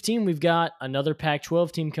number 15, we've got another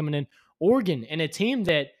Pac-12 team coming in, Oregon, and a team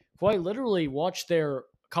that quite literally watched their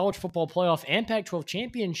college football playoff and Pac-12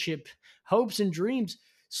 championship hopes and dreams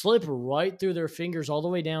slip right through their fingers all the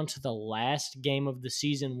way down to the last game of the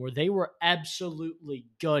season where they were absolutely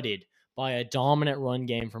gutted by a dominant run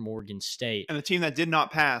game from Oregon State. And a team that did not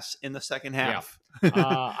pass in the second half.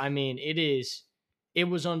 Yeah. I mean, it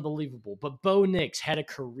was unbelievable. But Bo Nix had a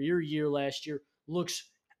career year last year, looks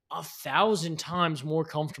 1,000 times more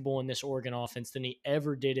comfortable in this Oregon offense than he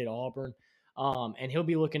ever did at Auburn. And he'll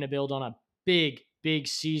be looking to build on a big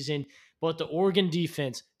season. But the Oregon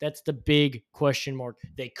defense, that's the big question mark.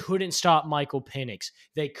 They couldn't stop Michael Penix.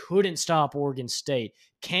 They couldn't stop Oregon State.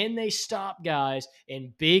 Can they stop guys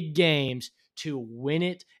in big games to win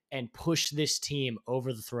it and push this team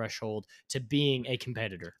over the threshold to being a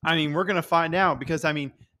competitor? I mean, we're going to find out because, I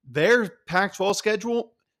mean, their Pac-12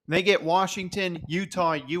 schedule, they get Washington,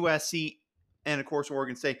 Utah, USC, and, of course,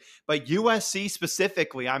 Oregon State. But USC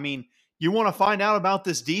specifically, I mean, you want to find out about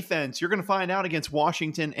this defense, you're going to find out against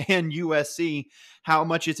Washington and USC how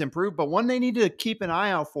much it's improved. But one they need to keep an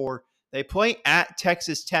eye out for, they play at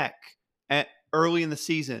Texas Tech early in the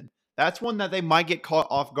season. That's one that they might get caught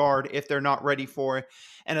off guard if they're not ready for it.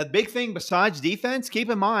 And a big thing besides defense,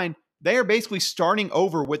 keep in mind, they are basically starting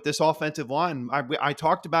over with this offensive line. I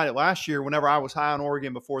talked about it last year whenever I was high on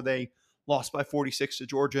Oregon before they lost by 46 to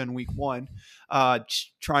Georgia in week 1.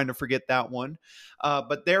 Trying to forget that one.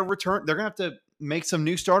 But they're going to have to make some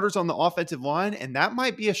new starters on the offensive line, and that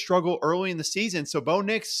might be a struggle early in the season. So Bo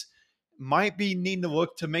Nix might be needing to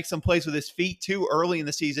look to make some plays with his feet too early in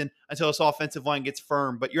the season until this offensive line gets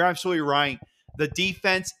firm. But you're absolutely right. The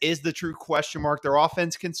defense is the true question mark. Their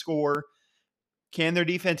offense can score. Can their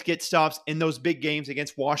defense get stops in those big games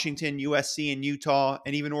against Washington, USC, and Utah,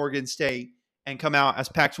 and even Oregon State, and come out as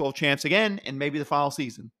Pac-12 champs again and maybe the final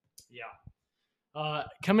season? Yeah.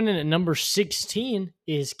 Coming in at number 16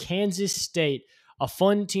 is Kansas State. A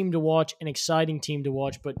fun team to watch, an exciting team to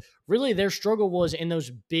watch, but really their struggle was in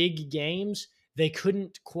those big games. They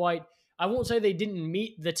couldn't quite, I won't say they didn't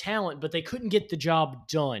meet the talent, but they couldn't get the job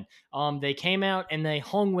done. They came out and they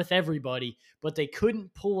hung with everybody, but they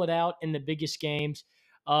couldn't pull it out in the biggest games,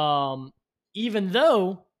 even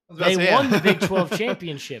though they won the Big 12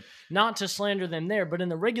 championship. Not to slander them there, but in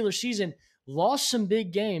the regular season, lost some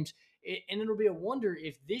big games, and it'll be a wonder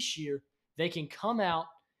if this year they can come out,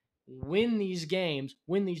 win these games,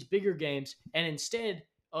 win these bigger games, and instead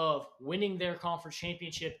of winning their conference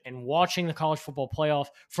championship and watching the college football playoff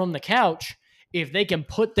from the couch, if they can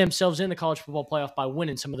put themselves in the college football playoff by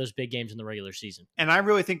winning some of those big games in the regular season. And I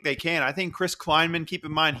really think they can. I think Chris Kleinman, keep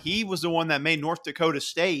in mind, he was the one that made North Dakota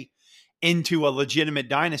State into a legitimate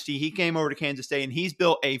dynasty. He came over to Kansas State, and he's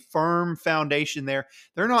built a firm foundation there.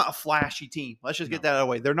 They're not a flashy team. Let's just get that out of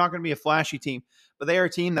the way. They're not going to be a flashy team, but they are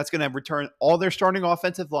a team that's going to return all their starting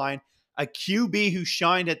offensive line, a QB who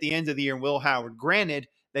shined at the end of the year, Will Howard. Granted,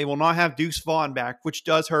 they will not have Deuce Vaughn back, which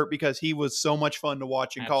does hurt because he was so much fun to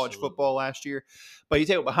watch in college football last year. But you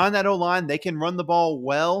take it behind that O-line, they can run the ball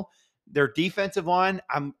well. Their defensive line,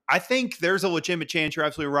 I think there's a legitimate chance, you're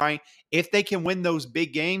absolutely right. If they can win those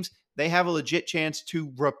big games, they have a legit chance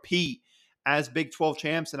to repeat as Big 12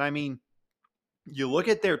 champs. And I mean, you look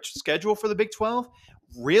at their schedule for the Big 12,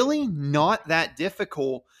 really not that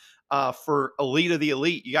difficult for elite of the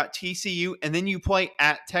elite. You got TCU, and then you play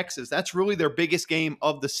at Texas. That's really their biggest game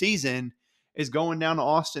of the season, is going down to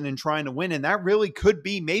Austin and trying to win. And that really could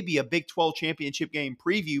be maybe a Big 12 championship game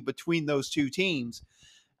preview between those two teams.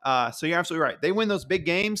 So you're absolutely right. They win those big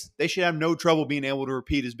games, they should have no trouble being able to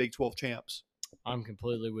repeat as Big 12 champs. I'm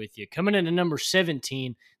completely with you. Coming in at number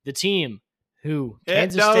 17, the team who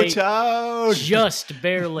Kansas State just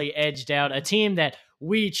barely edged out, a team that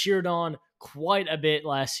we cheered on quite a bit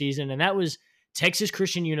last season, and that was Texas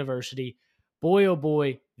Christian University. Boy, oh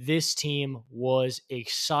boy, this team was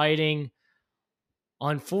exciting.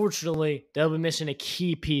 Unfortunately, they'll be missing a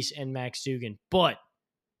key piece in Max Duggan, but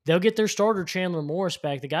they'll get their starter Chandler Morris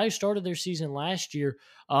back, the guy who started their season last year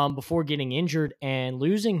before getting injured and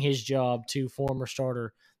losing his job to former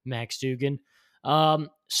starter Max Duggan.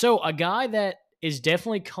 So a guy that is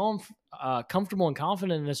definitely comfortable and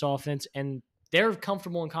confident in this offense, and they're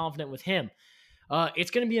comfortable and confident with him. It's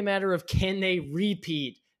going to be a matter of, can they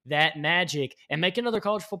repeat that magic and make another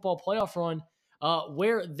college football playoff run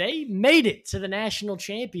where they made it to the national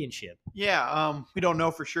championship? Yeah, we don't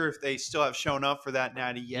know for sure if they still have shown up for that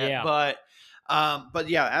natty yet. Yeah. But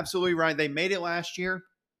yeah, absolutely right. They made it last year.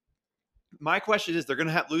 My question is, they're going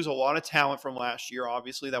to lose a lot of talent from last year,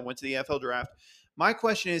 obviously, that went to the NFL draft. My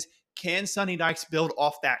question is, can Sonny Dykes build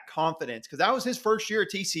off that confidence? Because that was his first year at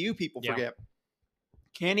TCU, people forget.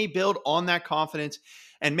 Can he build on that confidence?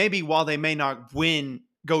 And maybe while they may not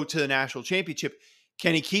go to the national championship,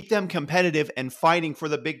 can he keep them competitive and fighting for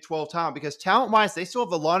the Big 12 title? Because talent-wise, they still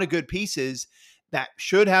have a lot of good pieces that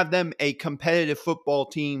should have them a competitive football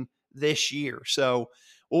team this year. So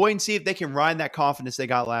we'll wait and see if they can ride that confidence they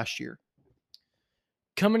got last year.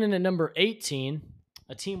 Coming in at number 18,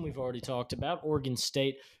 a team we've already talked about, Oregon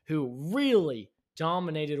State, who really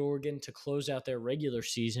dominated Oregon to close out their regular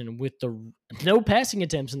season with no passing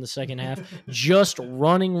attempts in the second half, just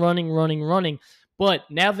running. But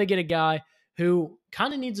now they get a guy who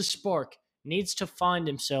kind of needs a spark, needs to find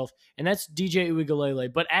himself, and that's DJ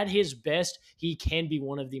Uiagalelei. But at his best, he can be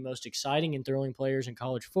one of the most exciting and thrilling players in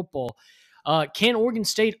college football. Can Oregon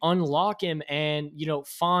State unlock him and,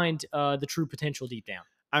 find the true potential deep down?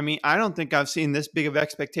 I mean, I don't think I've seen this big of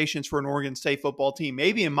expectations for an Oregon State football team,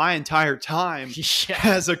 maybe in my entire time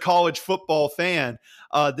as a college football fan.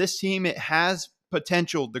 This team, it has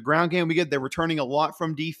potential. The ground game we get, they're returning a lot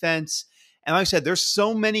from defense. And like I said, there's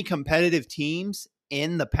so many competitive teams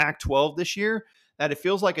in the Pac-12 this year that it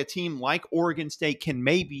feels like a team like Oregon State can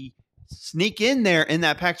maybe sneak in there in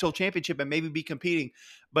that Pac-12 championship and maybe be competing.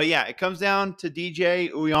 But yeah, it comes down to DJ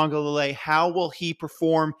Uiagalelei. How will he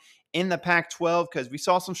perform in the Pac-12? Because we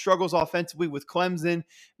saw some struggles offensively with Clemson.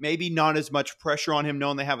 Maybe not as much pressure on him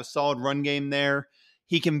knowing they have a solid run game there.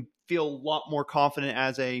 He can feel a lot more confident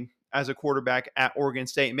as a quarterback at Oregon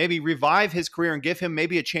State. Maybe revive his career and give him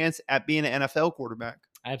maybe a chance at being an NFL quarterback.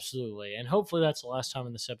 Absolutely. And hopefully that's the last time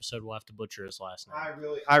in this episode we'll have to butcher his last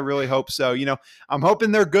name. I really hope so. I'm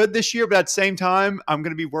hoping they're good this year, but at the same time, I'm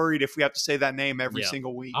going to be worried if we have to say that name every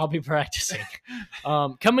single week. I'll be practicing.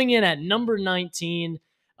 Coming in at number 19,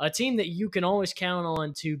 a team that you can always count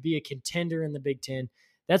on to be a contender in the Big Ten,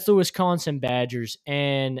 that's the Wisconsin Badgers.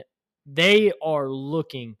 And they are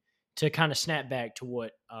looking to kind of snap back to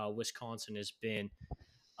what Wisconsin has been.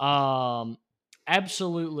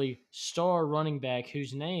 Absolutely star running back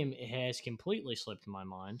whose name has completely slipped my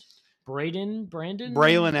mind.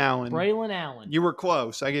 Braylon Allen. You were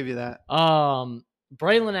close. I give you that.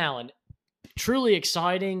 Braylon Allen, truly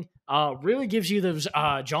exciting. Really gives you those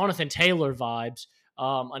Jonathan Taylor vibes.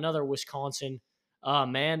 Another Wisconsin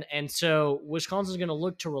man. And so Wisconsin's going to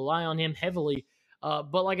look to rely on him heavily.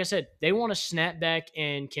 But like I said, they want to snap back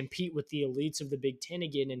and compete with the elites of the Big Ten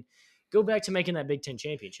again and go back to making that Big Ten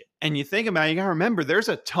championship. And you think about it, you got to remember, there's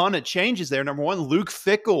a ton of changes there. Number one, Luke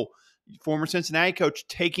Fickell, former Cincinnati coach,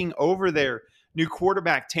 taking over there. New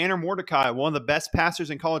quarterback, Tanner Mordecai, one of the best passers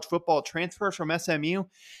in college football, transfers from SMU.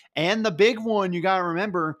 And the big one, you got to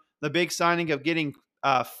remember, the big signing of getting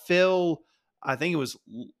Phil, I think it was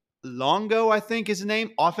Longo, I think is his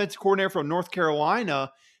name, offensive coordinator from North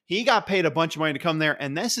Carolina. He got paid a bunch of money to come there,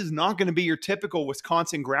 and this is not going to be your typical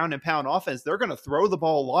Wisconsin ground and pound offense. They're going to throw the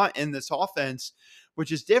ball a lot in this offense,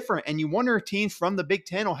 which is different. And you wonder if teams from the Big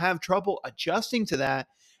Ten will have trouble adjusting to that.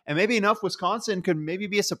 And maybe enough Wisconsin could maybe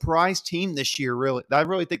be a surprise team this year, really. I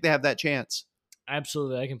really think they have that chance.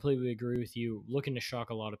 Absolutely. I completely agree with you. Looking to shock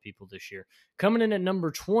a lot of people this year. Coming in at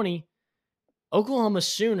number 20, Oklahoma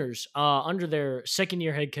Sooners, under their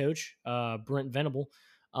second-year head coach, Brent Venable.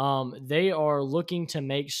 They are looking to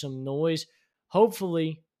make some noise.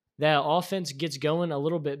 Hopefully, that offense gets going a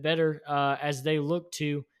little bit better as they look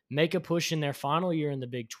to make a push in their final year in the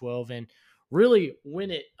Big 12 and really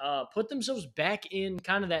win it, put themselves back in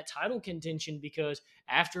kind of that title contention, because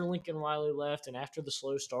after Lincoln Riley left and after the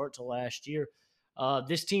slow start to last year,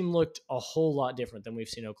 this team looked a whole lot different than we've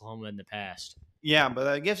seen Oklahoma in the past. Yeah, but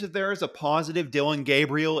I guess if there is a positive, Dylan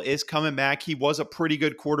Gabriel is coming back. He was a pretty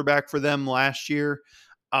good quarterback for them last year.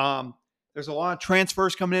 There's a lot of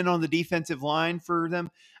transfers coming in on the defensive line for them.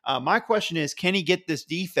 My question is, can he get this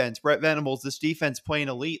defense, Brent Venables, this defense playing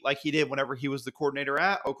elite like he did whenever he was the coordinator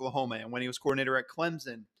at Oklahoma and when he was coordinator at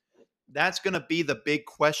Clemson? That's going to be the big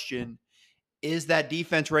question. Is that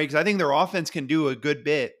defense ready? Because I think their offense can do a good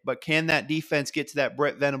bit, but can that defense get to that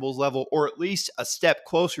Brent Venables level or at least a step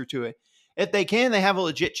closer to it? If they can, they have a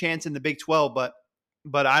legit chance in the Big 12,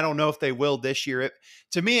 but I don't know if they will this year.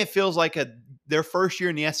 To me, it feels like their first year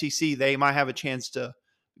in the SEC, they might have a chance to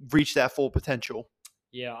reach that full potential.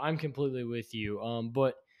 Yeah, I'm completely with you.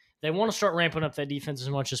 But they want to start ramping up that defense as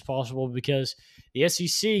much as possible because the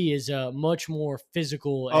SEC is a much more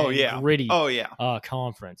physical and gritty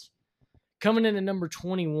conference. Coming in at number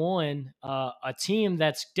 21, a team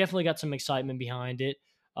that's definitely got some excitement behind it,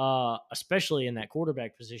 especially in that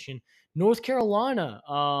quarterback position, North Carolina.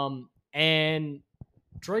 And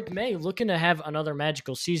Drake May looking to have another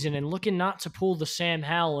magical season and looking not to pull the Sam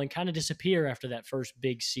Howell and kind of disappear after that first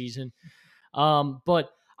big season. But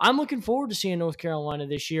I'm looking forward to seeing North Carolina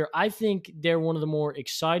this year. I think they're one of the more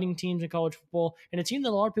exciting teams in college football and a team that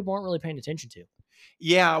a lot of people aren't really paying attention to.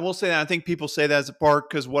 Yeah, I will say that. I think people say that as a part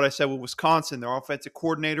because what I said with Wisconsin, their offensive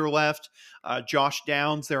coordinator left. Josh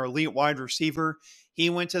Downs, their elite wide receiver, he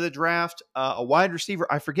went to the draft. A wide receiver,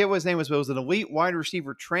 I forget what his name was, but it was an elite wide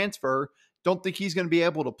receiver transfer. Don't think he's going to be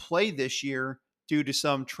able to play this year due to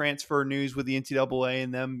some transfer news with the NCAA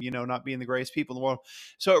and them, not being the greatest people in the world.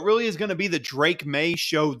 So it really is going to be the Drake May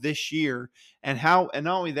show this year. And not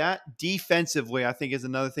only that, defensively, I think is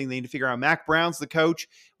another thing they need to figure out. Mac Brown's the coach.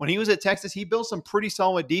 When he was at Texas, he built some pretty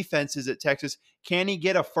solid defenses at Texas. Can he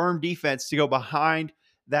get a firm defense to go behind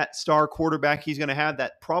that star quarterback he's going to have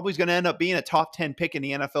that probably is going to end up being a top 10 pick in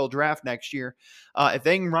the NFL draft next year? If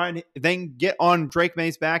they can get on Drake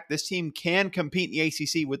May's back, this team can compete in the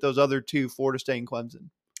ACC with those other two, Florida State and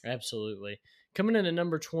Clemson. Absolutely. Coming in at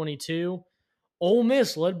number 22, Ole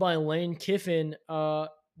Miss, led by Lane Kiffin.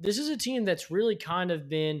 This is a team that's really kind of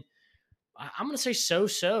been, I'm going to say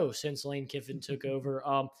so-so since Lane Kiffin took over.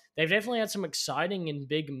 They've definitely had some exciting and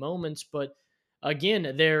big moments, but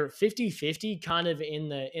again, they're 50-50 kind of in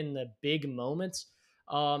the big moments,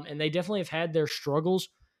 and they definitely have had their struggles.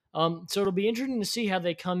 So it'll be interesting to see how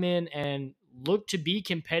they come in and look to be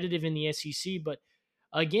competitive in the SEC. But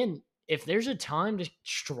again, if there's a time to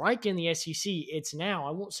strike in the SEC, it's now.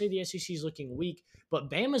 I won't say the SEC is looking weak, but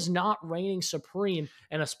Bama's not reigning supreme,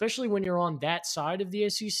 and especially when you're on that side of the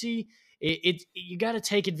SEC, you got to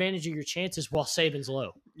take advantage of your chances while Saban's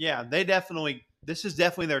low. Yeah, this is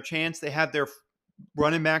definitely their chance. They have their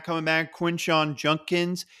running back coming back. Quinshon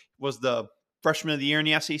Judkins was the freshman of the year in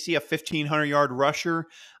the SEC, a 1,500-yard rusher.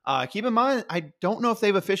 Keep in mind, I don't know if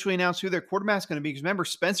they've officially announced who their quarterback's going to be because remember,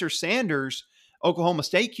 Spencer Sanders, Oklahoma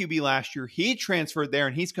State QB last year, he transferred there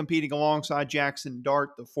and he's competing alongside Jackson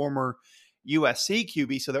Dart, the former USC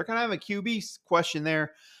QB. So they're going to have a QB question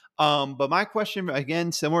there. But my question,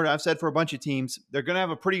 again, similar to I've said for a bunch of teams, they're going to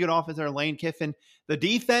have a pretty good offense there. Lane Kiffin. The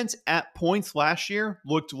defense at points last year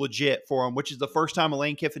looked legit for them, which is the first time a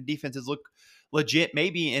Lane Kiffin defense has looked legit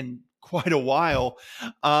maybe in quite a while.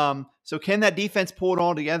 So can that defense pull it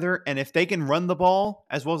all together? And if they can run the ball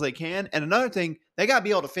as well as they can, and another thing, they got to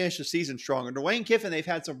be able to finish the season strong. Under Lane Kiffin, they've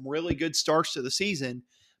had some really good starts to the season,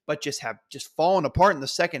 but just fallen apart in the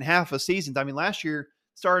second half of seasons. I mean, last year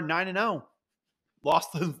started 9-0.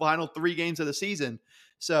 Lost the final 3 games of the season.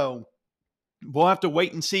 So we'll have to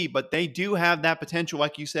wait and see. But they do have that potential,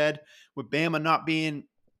 like you said, with Bama not being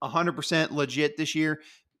 100% legit this year,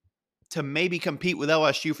 to maybe compete with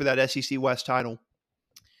LSU for that SEC West title.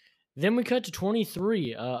 Then we cut to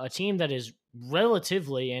 23, a team that is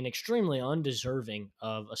relatively and extremely undeserving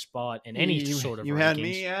of a spot in any sort of rankings. You had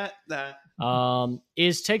me at that.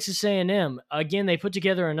 Is Texas A&M. Again, they put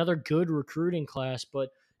together another good recruiting class, but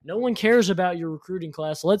no one cares about your recruiting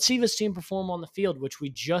class. Let's see this team perform on the field, which we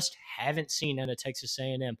just haven't seen out of Texas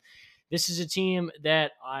A&M. This is a team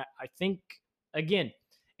that I think, again,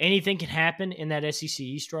 anything can happen in that SEC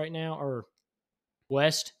East right now, or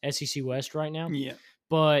SEC West right now. Yeah.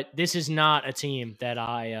 But this is not a team that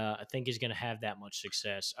I think is going to have that much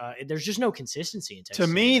success. There's just no consistency in Texas.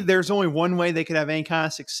 To me, there's only one way they could have any kind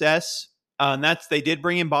of success, and that's they did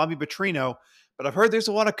bring in Bobby Petrino. But I've heard there's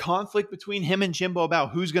a lot of conflict between him and Jimbo about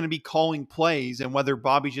who's going to be calling plays and whether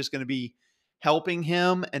Bobby's just going to be helping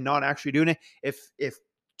him and not actually doing it. If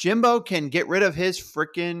Jimbo can get rid of his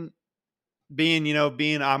freaking being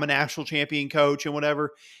I'm a national champion coach and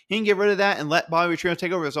whatever, he can get rid of that and let Bobby Petrino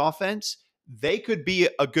take over his offense, they could be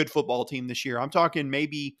a good football team this year. I'm talking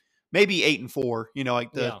maybe 8-4,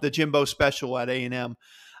 like the Jimbo special at A&M.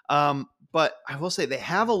 But I will say they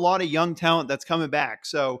have a lot of young talent that's coming back.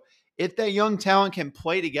 So if that young talent can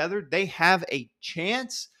play together, they have a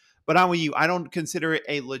chance. But I'm with you. I don't consider it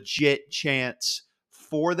a legit chance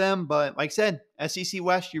for them. But like I said, SEC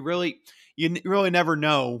West, you really never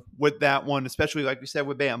know with that one, especially like we said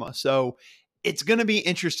with Bama. So it's going to be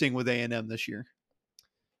interesting with A&M this year.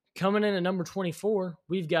 Coming in at number 24,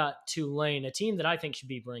 we've got Tulane, a team that I think should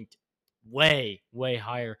be ranked way, way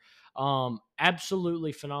higher.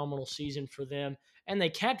 Absolutely phenomenal season for them. And they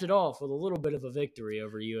capped it off with a little bit of a victory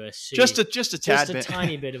over USC. Just a tad bit. Just a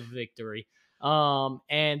tiny bit of victory.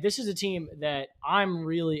 And this is a team that I'm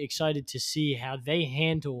really excited to see how they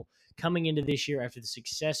handle coming into this year after the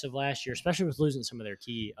success of last year, especially with losing some of their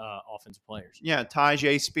key offensive players. Yeah,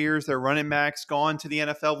 Tyjae Spears, their running backs, gone to the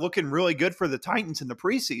NFL, looking really good for the Titans in the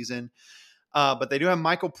preseason. But they do have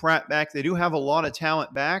Michael Pratt back. They do have a lot of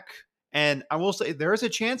talent back. And I will say there is a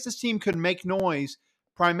chance this team could make noise.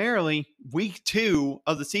 Primarily, week 2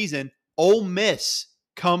 of the season, Ole Miss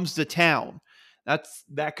comes to town.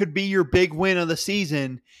 That could be your big win of the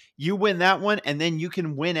season. You win that one, and then you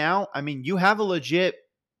can win out. I mean, you have a legit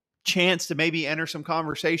chance to maybe enter some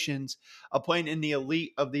conversations of playing in the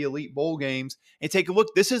elite bowl games. And take a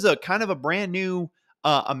look. This is a kind of a brand new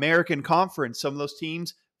American conference. Some of those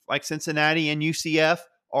teams like Cincinnati and UCF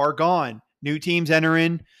are gone. New teams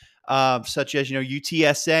entering, such as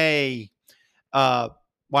UTSA.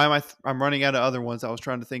 I'm running out of other ones I was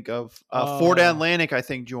trying to think of. Florida Atlantic, I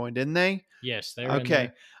think, joined, didn't they? Yes, they're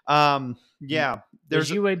okay. Yeah,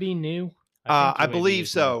 there's UAB new. I believe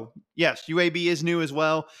so. New. Yes, UAB is new as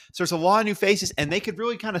well. So there's a lot of new faces, and they could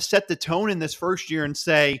really kind of set the tone in this first year and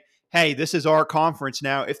say, hey, this is our conference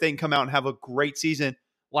now. If they can come out and have a great season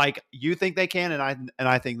like you think they can, and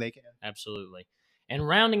I think they can. Absolutely. And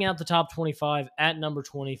rounding out the top 25 at number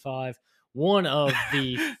 25, one of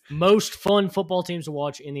the most fun football teams to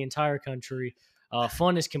watch in the entire country.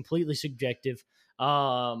 Fun is completely subjective.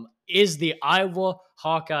 Is the Iowa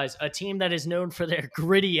Hawkeyes, a team that is known for their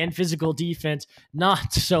gritty and physical defense,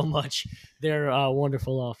 not so much their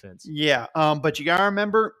wonderful offense. Yeah, but you got to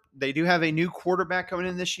remember, they do have a new quarterback coming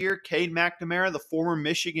in this year. Cade McNamara, the former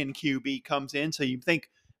Michigan QB, comes in, so you think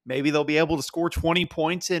maybe they'll be able to score 20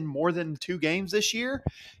 points in more than 2 games this year.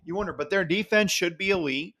 You wonder, but their defense should be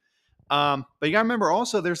elite. But you got to remember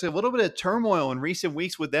also there's a little bit of turmoil in recent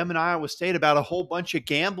weeks with them and Iowa State about a whole bunch of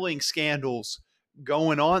gambling scandals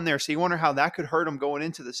going on there. So you wonder how that could hurt them going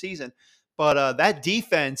into the season. But that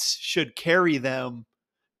defense should carry them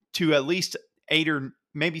to at least 8 or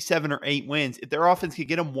maybe 7 or 8 wins. If their offense could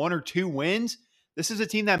get them 1 or 2 wins, this is a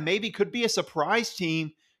team that maybe could be a surprise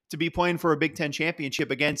team to be playing for a Big Ten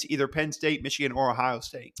championship against either Penn State, Michigan, or Ohio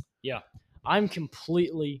State. Yeah, I'm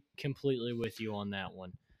completely with you on that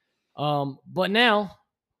one. But now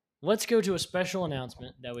let's go to a special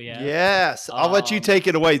announcement that we have. Yes, I'll let you take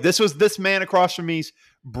it away. This was this man across from me's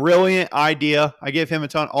brilliant idea. I give him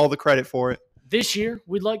all the credit for it. This year,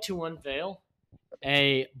 we'd like to unveil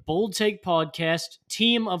a Bold Take Podcast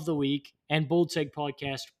Team of the Week and Bold Take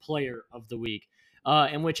Podcast Player of the Week,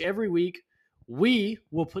 in which every week we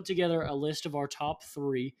will put together a list of our top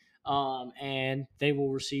 3, and they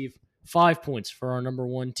will receive 5 points for our number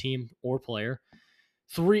 1 team or player.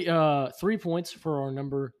 3 points for our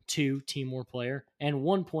number 2 team or player, and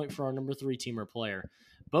 1 point for our number 3 team or player.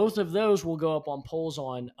 Both of those will go up on polls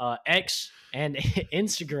on X and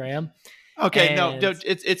Instagram. Okay, no,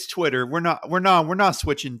 it's Twitter. We're not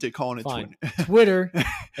switching to calling it fine. Twitter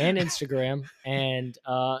and Instagram, and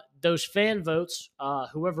those fan votes.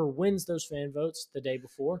 Whoever wins those fan votes the day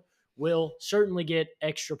before will certainly get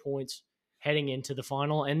extra points heading into the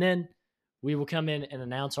final, and then we will come in and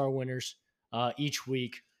announce our winners each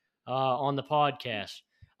week on the podcast.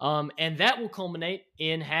 And that will culminate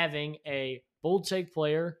in having a Bold Take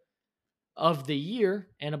Player of the Year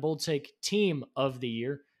and a Bold Take Team of the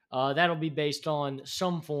Year. That'll be based on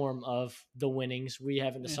some form of the winnings. We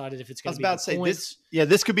haven't decided if it's going to be points.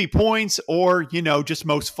 This could be points or, just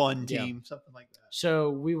most fun team, something like that. So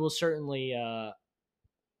we will certainly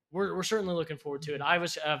we're certainly looking forward to it. I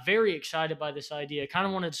was very excited by this idea. Kind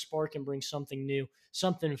of wanted to spark and bring something new,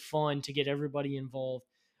 something fun to get everybody involved.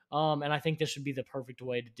 And I think this would be the perfect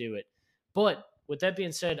way to do it. But with that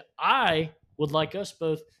being said, I would like us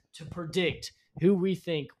both to predict who we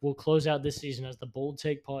think will close out this season as the Bold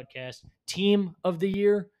Take Podcast Team of the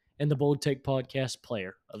Year and the Bold Take Podcast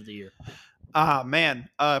Player of the Year.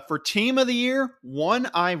 For Team of the Year, one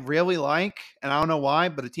I really like, and I don't know why,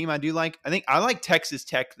 but a team I do like. I like Texas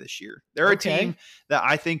Tech this year. They're a team that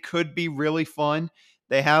I think could be really fun.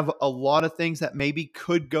 They have a lot of things that maybe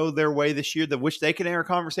could go their way this year, that wish they could enter a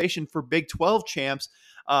conversation for Big 12 champs.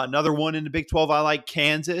 Another one in the Big 12, I like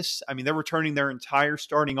Kansas. I mean, they're returning their entire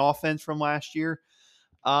starting offense from last year.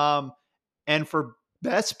 And for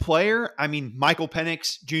best player, I mean, Michael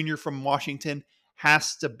Penix Jr. from Washington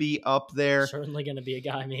has to be up there. Certainly going to be a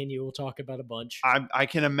guy, man, you will talk about a bunch. I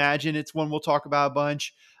can imagine it's one we'll talk about a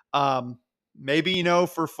bunch. Maybe,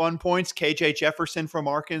 for fun points, KJ Jefferson from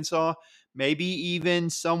Arkansas. Maybe even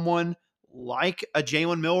someone like a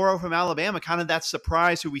Jalen Milroe from Alabama, kind of that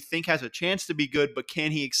surprise who we think has a chance to be good, but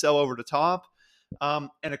can he excel over the top? And,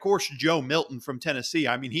 of course, Joe Milton from Tennessee.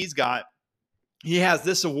 I mean, he has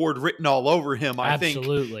this award written all over him, I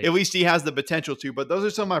Absolutely. think. At least he has the potential to. But those are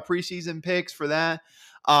some of my preseason picks for that.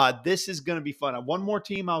 This is going to be fun. One more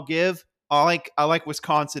team I'll give. I like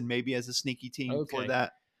Wisconsin maybe as a sneaky team for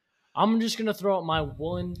that. I'm just going to throw out my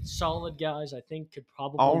one solid guys I think could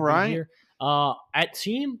probably be here. At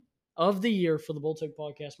Team of the Year for the Bold Take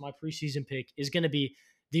Podcast, my preseason pick is going to be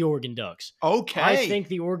the Oregon Ducks. Okay. I think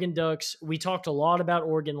the Oregon Ducks, we talked a lot about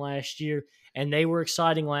Oregon last year, and they were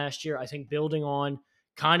exciting last year. I think building on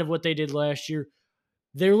kind of what they did last year,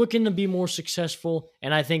 they're looking to be more successful,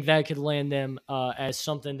 and I think that could land them as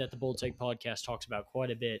something that the Bold Take podcast talks about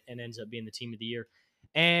quite a bit and ends up being the team of the year.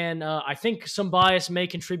 And I think some bias may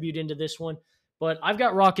contribute into this one, but I've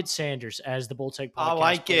got Rocket Sanders as the Bold Take podcast. I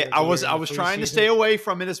like it. I was trying to stay away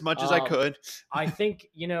from it as much as I could. I think,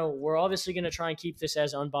 we're obviously going to try and keep this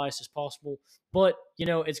as unbiased as possible, but,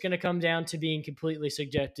 it's going to come down to being completely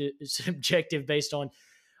subjective based on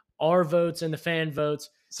our votes and the fan votes.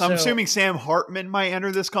 So I'm assuming Sam Hartman might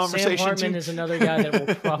enter this conversation. Sam Hartman too. is another guy that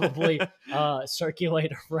will probably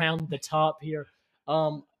circulate around the top here.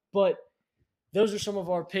 But those are some of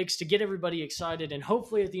our picks to get everybody excited. And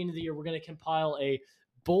hopefully at the end of the year, we're going to compile a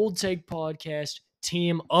Bold Take podcast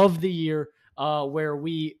team of the year where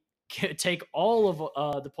we take all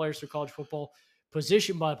of the players for college football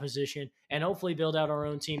position by position and hopefully build out our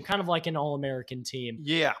own team, kind of like an All-American team.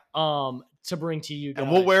 Yeah. To bring to you guys.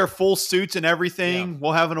 And we'll wear full suits and everything. Yeah.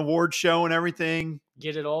 We'll have an award show and everything.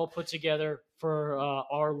 Get it all put together for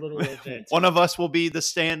our little event. One of us will be the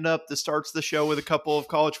stand-up that starts the show with a couple of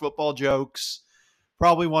college football jokes.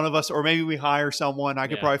 Probably one of us, or maybe we hire someone. I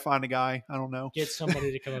could probably find a guy. I don't know. Get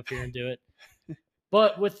somebody to come up here and do it.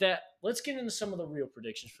 But with that, let's get into some of the real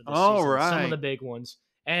predictions for this season. Right. Some of the big ones.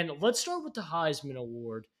 And let's start with the Heisman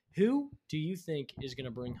Award. Who do you think is going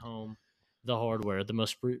to bring home the hardware, the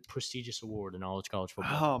most prestigious award in all of college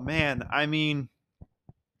football? Oh man, I mean,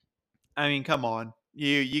 come on,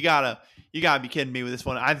 you gotta be kidding me with this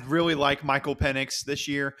one. I really like Michael Penix this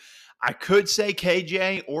year. I could say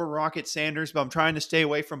KJ or Rocket Sanders, but I'm trying to stay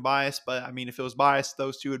away from bias. But I mean, if it was biased,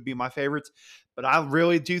 those two would be my favorites. But I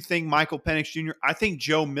really do think Michael Penix Jr. I think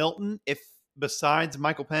Joe Milton, if besides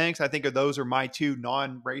Michael Penix, I think those are my two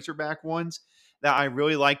non-Razorback ones that I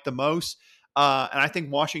really like the most. And I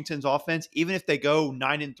think Washington's offense, even if they go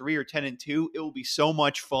 9-3 or 10-2, it will be so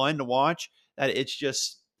much fun to watch that it's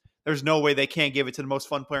just there's no way they can't give it to the most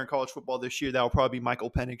fun player in college football this year. That will probably be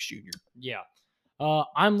Michael Penix Jr. Yeah.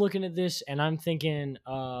 I'm looking at this and I'm thinking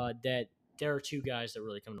that there are two guys that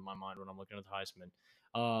really come to my mind when I'm looking at the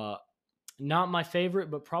Heisman. Not my favorite,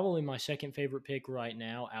 but probably my second favorite pick right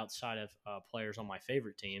now outside of players on my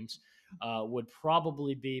favorite teams. Would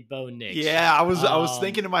probably be Bo Nix. Yeah, I was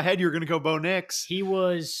thinking in my head you were going to go Bo Nix. He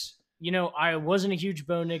was, I wasn't a huge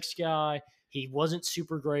Bo Nix guy. He wasn't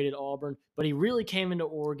super great at Auburn, but he really came into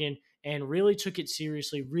Oregon and really took it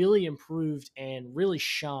seriously, really improved, and really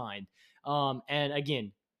shined. And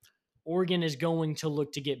again, Oregon is going to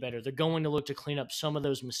look to get better. They're going to look to clean up some of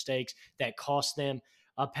those mistakes that cost them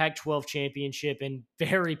a Pac-12 championship and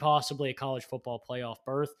very possibly a college football playoff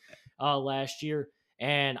berth last year.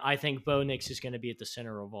 And I think Bo Nix is going to be at the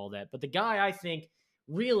center of all that. But the guy I think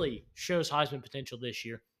really shows Heisman potential this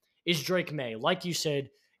year is Drake May. Like you said,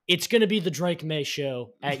 it's going to be the Drake May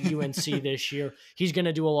show at UNC this year. He's going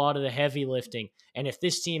to do a lot of the heavy lifting. And if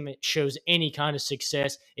this team shows any kind of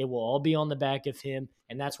success, it will all be on the back of him.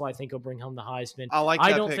 And that's why I think he'll bring home the Heisman.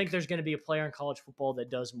 I don't think there's going to be a player in college football that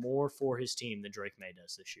does more for his team than Drake May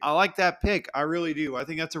does this year. I like that pick. I really do. I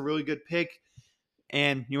think that's a really good pick.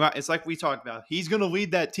 And it's like we talked about. He's going to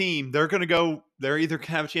lead that team. They're either going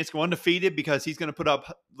to have a chance to go undefeated because he's going to put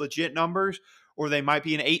up legit numbers, or they might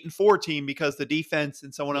be an 8-4 team because the defense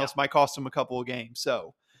and someone else might cost them a couple of games.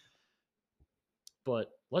 So, but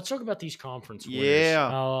let's talk about these conference winners.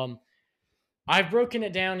 Yeah. I've broken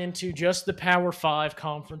it down into just the Power 5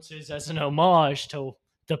 conferences as an homage to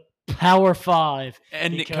the Power 5.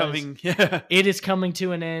 And it is coming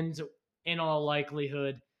to an end in all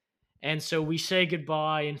likelihood. And so we say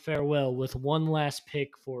goodbye and farewell with one last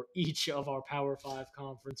pick for each of our Power 5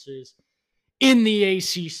 conferences in the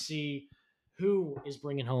ACC. Who is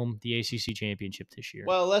bringing home the ACC championship this year?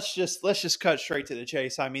 Well, let's just cut straight to the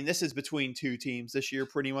chase. I mean, this is between two teams this year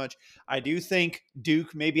pretty much. I do think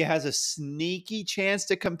Duke maybe has a sneaky chance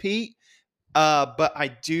to compete, but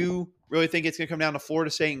I do really think it's going to come down to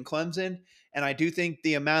Florida State and Clemson. And I do think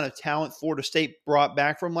the amount of talent Florida State brought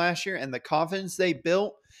back from last year and the confidence they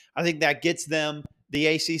built, I think that gets them the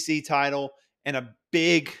ACC title and a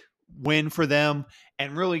big win for them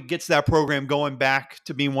and really gets that program going back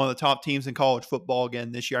to being one of the top teams in college football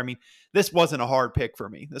again this year. I mean, this wasn't a hard pick for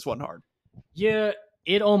me. This wasn't hard. Yeah,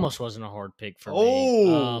 it almost wasn't a hard pick for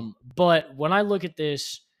me. But when I look at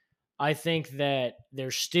this, I think that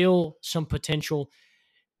there's still some potential.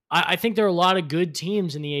 I think there are a lot of good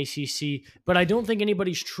teams in the ACC, but I don't think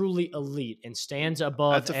anybody's truly elite and stands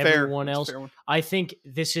above everyone else. I think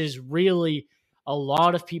this is really a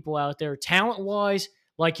lot of people out there. Talent-wise,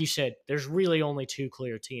 like you said, there's really only two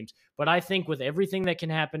clear teams. But I think with everything that can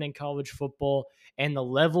happen in college football and the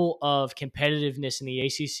level of competitiveness in the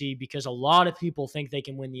ACC, because a lot of people think they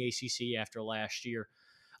can win the ACC after last year,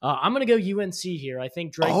 I'm going to go UNC here. I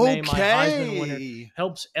think Drake May, my Heisman winner,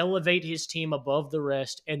 helps elevate his team above the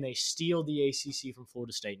rest, and they steal the ACC from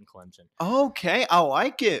Florida State and Clemson. Okay, I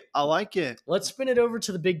like it. Let's spin it over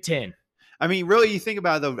to the Big Ten. I mean, really, you think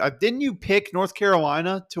about it, though. Didn't you pick North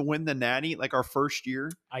Carolina to win the Natty like our first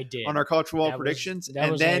year? I did. On our college football predictions.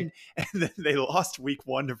 And then they lost week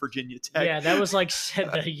 1 to Virginia Tech. Yeah, that was like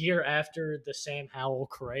the year after the Sam Howell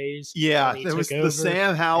craze. Yeah, it was the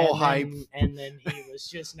Sam Howell hype. And then he was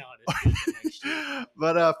just not as good next year.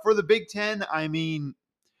 But for the Big Ten, I mean,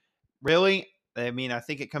 really? I mean, I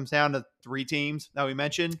think it comes down to 3 teams that we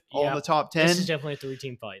mentioned, all in the top 10. This is definitely a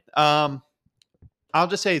 3-team fight. I'll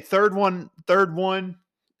just say third one,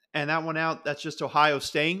 and that one out. That's just Ohio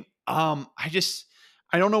State. I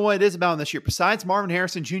don't know what it is about this year. Besides Marvin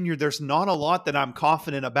Harrison Jr., there's not a lot that I'm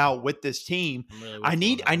confident about with this team. I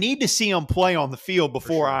need to see them play on the field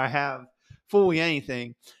before I have fully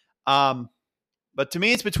anything. But to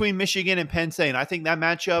me, it's between Michigan and Penn State. And I think that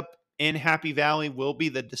matchup in Happy Valley will be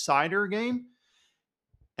the decider game.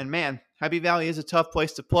 And man, Happy Valley is a tough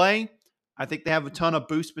place to play. I think they have a ton of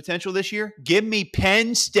boost potential this year. Give me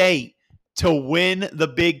Penn State to win the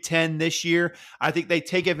Big Ten this year. I think they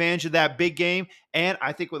take advantage of that big game. And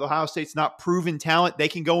I think with Ohio State's not proven talent, they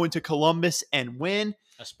can go into Columbus and win.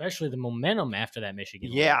 Especially the momentum after that Michigan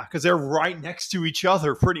win. Yeah, because they're right next to each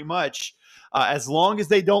other pretty much. As long as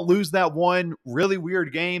they don't lose that one really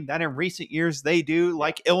weird game that in recent years they do,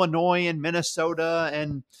 like Illinois and Minnesota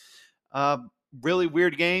and really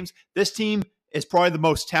weird games. This team is probably the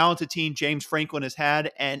most talented team James Franklin has had,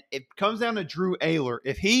 and it comes down to Drew Ayler.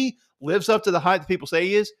 If he lives up to the hype that people say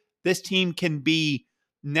he is, this team can be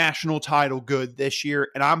national title good this year,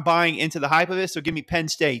 and I'm buying into the hype of it, so give me Penn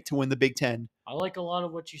State to win the Big Ten. I like a lot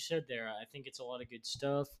of what you said there. I think it's a lot of good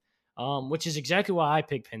stuff, which is exactly why I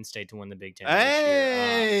picked Penn State to win the Big Ten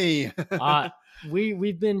Hey! This year.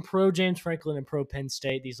 We've been pro James Franklin and pro Penn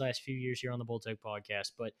State these last few years here on the Bull Tech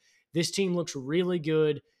podcast, but this team looks really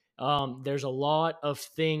good. There's a lot of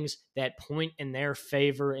things that point in their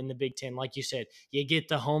favor in the Big Ten. Like you said, you get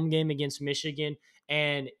the home game against Michigan,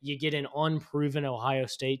 and you get an unproven Ohio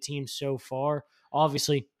State team so far.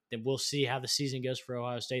 Obviously, then we'll see how the season goes for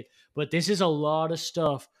Ohio State. But this is a lot of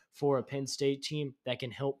stuff for a Penn State team that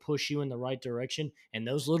can help push you in the right direction. And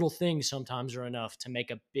those little things sometimes are enough to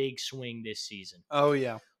make a big swing this season. Oh,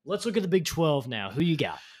 yeah. Let's look at the Big 12 now. Who you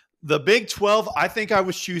got? The Big 12, I think I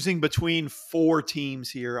was choosing between 4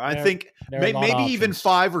 teams here. I think maybe even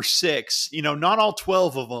 5 or 6. Not all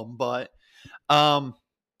 12 of them, but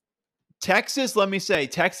Texas, let me say,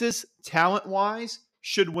 Texas, talent-wise,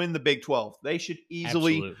 should win the Big 12. They should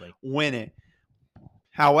easily win it.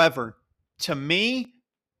 However, to me,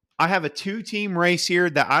 I have a 2-team race here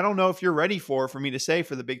that I don't know if you're ready for me to say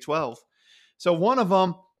for the Big 12. So one of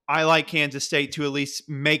them, I like Kansas State to at least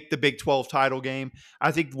make the Big 12 title game.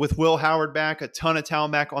 I think with Will Howard back, a ton of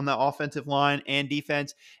talent back on the offensive line and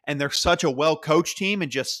defense, and they're such a well-coached team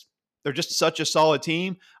and they're just such a solid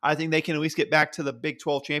team. I think they can at least get back to the Big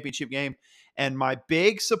 12 championship game. And my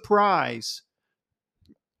big surprise,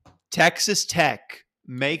 Texas Tech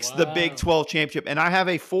makes the Big 12 championship. And I have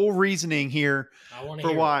a full reasoning here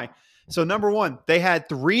for why. So number one, they had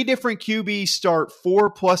 3 different QBs start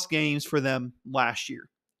 4+ games for them last year.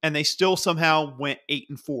 And they still somehow went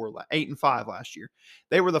 8-5 last year.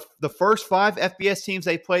 They were the first 5 FBS teams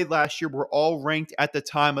they played last year were all ranked at the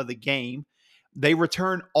time of the game. They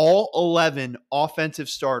returned all 11 offensive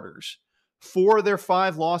starters. 4 of their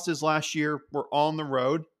 5 losses last year were on the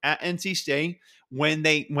road at NC State when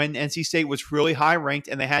NC State was really high ranked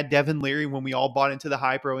and they had Devin Leary when we all bought into the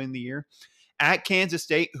hype early in the year. At Kansas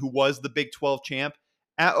State, who was the Big 12 champ.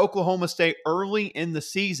 At Oklahoma State early in the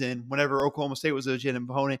season, whenever Oklahoma State was a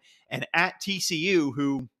legitimate opponent, and at TCU,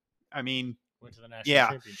 who, I mean, went to the national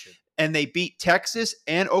championship. And they beat Texas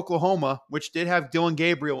and Oklahoma, which did have Dylan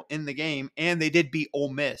Gabriel in the game, and they did beat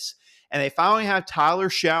Ole Miss. And they finally have Tyler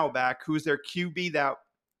Shaw back, who's their QB that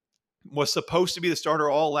was supposed to be the starter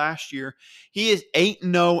all last year. He is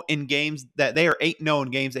 8-0 in games that they are 8-0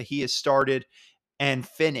 in games that he has started and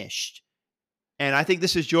finished. And I think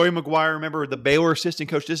this is Joey McGuire. Remember, the Baylor assistant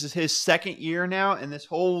coach. This is his 2nd year now, and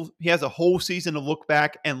he has a whole season to look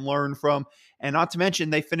back and learn from. And not to mention,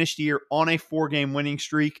 they finished the year on a 4-game winning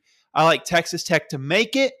streak. I like Texas Tech to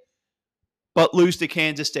make it, but lose to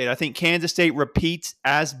Kansas State. I think Kansas State repeats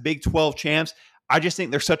as Big 12 champs. I just think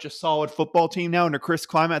they're such a solid football team now under Chris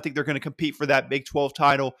Klieman. I think they're going to compete for that Big 12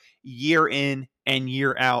 title year in and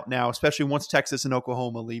year out now, especially once Texas and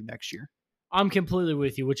Oklahoma leave next year. I'm completely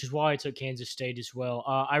with you, which is why I took Kansas State as well.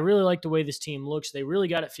 I really like the way this team looks. They really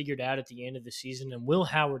got it figured out at the end of the season, and Will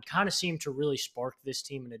Howard kind of seemed to really spark this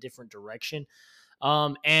team in a different direction.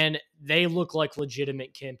 And they look like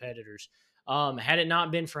legitimate competitors. Had it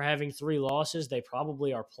not been for having 3 losses, they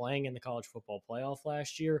probably are playing in the college football playoff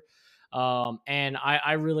last year. And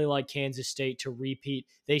I really like Kansas State to repeat.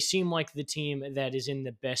 They seem like the team that is in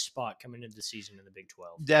the best spot coming into the season in the Big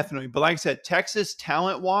 12. Definitely. But like I said, Texas,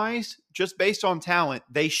 talent-wise, just based on talent,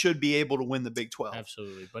 they should be able to win the Big 12.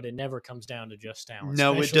 Absolutely. But it never comes down to just talent.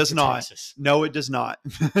 No, it does not. Texas. No, it does not.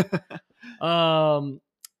 Now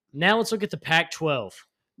let's look at the Pac-12.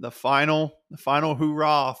 The final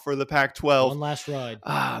hoorah for the Pac-12. One last ride.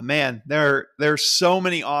 Man, there's so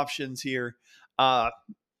many options here.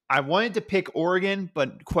 I wanted to pick Oregon,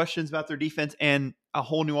 but questions about their defense and a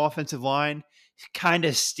whole new offensive line kind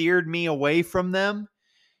of steered me away from them.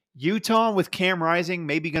 Utah with Cam Rising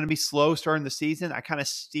maybe going to be slow starting the season. I kind of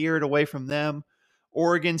steered away from them.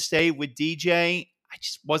 Oregon State with DJ, I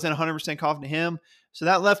just wasn't 100% confident in him. So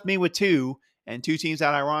that left me with 2 teams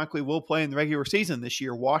that ironically will play in the regular season this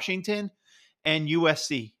year, Washington and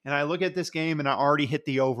USC. And I look at this game and I already hit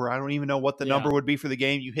the over. I don't even know what the number would be for the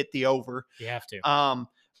game. You hit the over. You have to.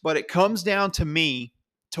 But it comes down to me,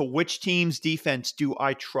 to which team's defense do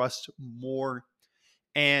I trust more?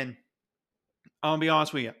 And I'll be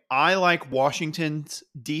honest with you, I like Washington's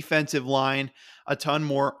defensive line a ton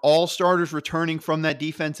more. All starters returning from that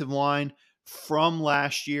defensive line from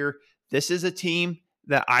last year. This is a team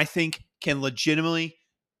that I think can legitimately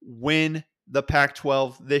win the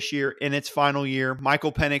Pac-12 this year in its final year.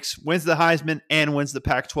 Michael Penix wins the Heisman and wins the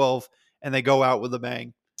Pac-12, and they go out with a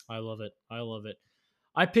bang. I love it.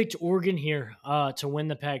 I picked Oregon here to win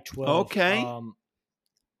the Pac-12. Okay.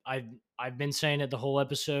 I've been saying it the whole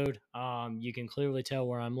episode. You can clearly tell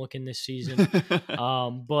where I'm looking this season.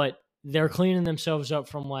 But they're cleaning themselves up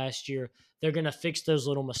from last year. They're going to fix those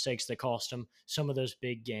little mistakes that cost them some of those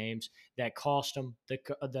big games, that cost them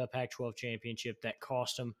the Pac-12 championship, that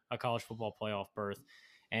cost them a college football playoff berth.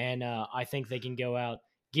 And I think they can go out,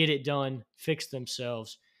 get it done, fix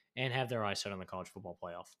themselves, and have their eyes set on the college football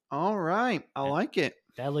playoff. All right. I like it.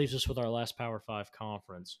 That leaves us with our last Power 5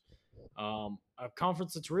 conference. A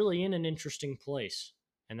conference that's really in an interesting place,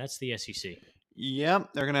 and that's the SEC. Yep.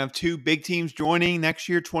 They're going to have 2 big teams joining. Next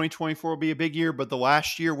year, 2024 will be a big year, but the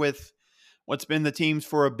last year with what's been the teams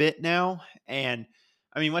for a bit now. And,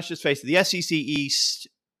 I mean, let's just face it, the SEC East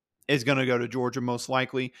is going to go to Georgia most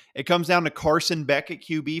likely. It comes down to Carson Beck at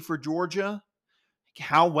QB for Georgia.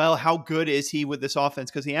 How good is he with this offense?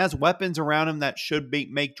 Because he has weapons around him that should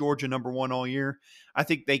make Georgia number 1 all year. I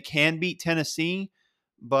think they can beat Tennessee,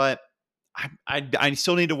 but I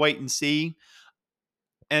still need to wait and see.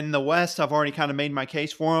 In the West, I've already kind of made my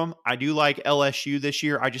case for them. I do like LSU this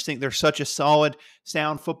year. I just think they're such a solid,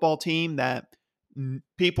 sound football team that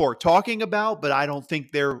people are talking about, but I don't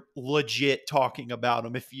think they're legit talking about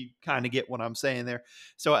them, if you kind of get what I'm saying there.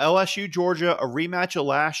 So LSU, Georgia, a rematch of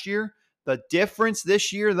last year. The difference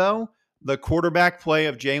this year, though, the quarterback play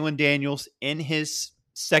of Jalen Daniels in his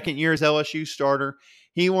second year as LSU starter.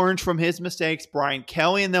 He learned from his mistakes. Brian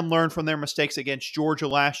Kelly and them learned from their mistakes against Georgia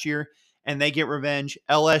last year, and they get revenge.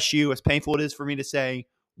 LSU, as painful it is for me to say,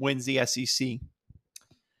 wins the SEC.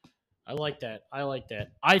 I like that.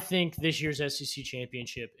 I think this year's SEC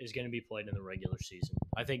championship is going to be played in the regular season.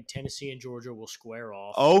 I think Tennessee and Georgia will square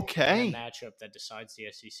off. Okay. In a matchup that decides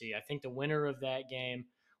the SEC. I think the winner of that game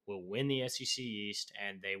will win the SEC East,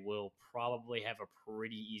 and they will probably have a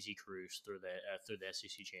pretty easy cruise through the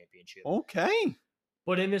SEC championship. Okay.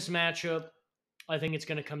 But in this matchup, I think it's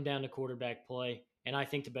going to come down to quarterback play, and I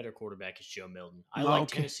think the better quarterback is Joe Milton. I like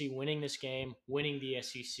Tennessee winning this game, winning the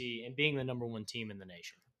SEC, and being the number 1 team in the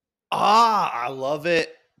nation. I love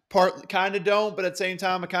it. Kind of don't, but at the same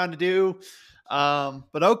time, I kind of do.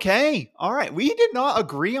 But okay. All right. We did not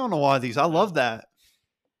agree on a lot of these. I love that.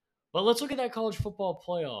 But let's look at that college football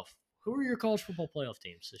playoff. Who are your college football playoff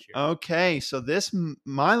teams this year? Okay, so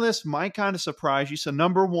my list might kind of surprise you. So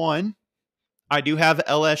number 1, I do have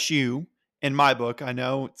LSU in my book. I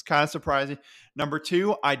know it's kind of surprising. Number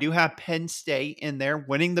 2, I do have Penn State in there,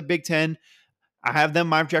 winning the Big Ten. I have them,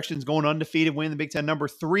 my projections going undefeated, winning the Big Ten. Number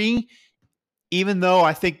 3, even though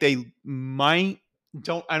I think they I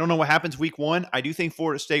don't know what happens week 1. I do think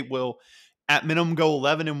Florida State will, at minimum, go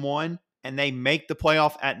 11-1. And they make the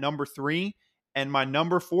playoff at number 3. And my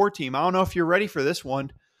number 4 team, I don't know if you're ready for this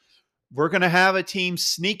one. We're going to have a team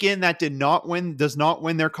sneak in that does not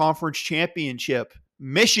win their conference championship.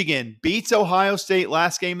 Michigan beats Ohio State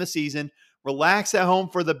last game of the season. Relax at home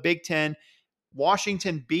for the Big Ten.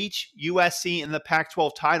 Washington beats USC in the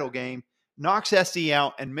Pac-12 title game. Knocks SC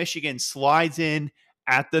out, and Michigan slides in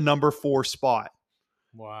at the number 4 spot.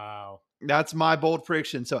 Wow. That's my bold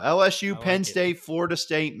prediction. So LSU, Penn State, Florida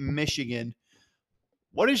State, Michigan.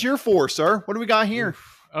 What is your 4, sir? What do we got here?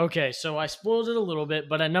 Okay, so I spoiled it a little bit,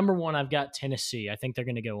 but at number 1, I've got Tennessee. I think they're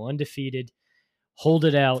going to go undefeated, hold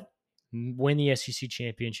it out, win the SEC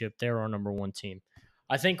championship. They're our number 1 team.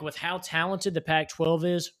 I think with how talented the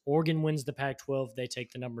Pac-12 is, Oregon wins the Pac-12. They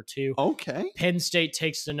take the number 2. Okay. Penn State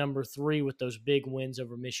takes the number 3 with those big wins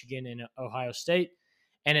over Michigan and Ohio State.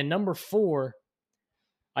 And at number 4,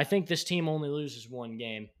 I think this team only loses 1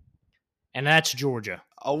 game, and that's Georgia.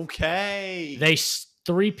 Okay. They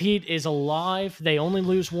three-peat is alive. They only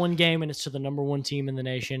lose 1 game, and it's to the number 1 team in the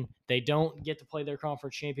nation. They don't get to play their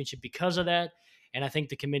conference championship because of that, and I think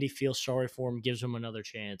the committee feels sorry for them, gives them another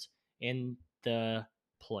chance in the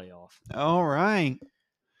playoff. All right.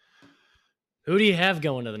 Who do you have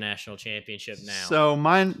going to the national championship now? So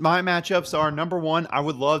my matchups are number 1. I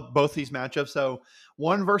would love both these matchups. So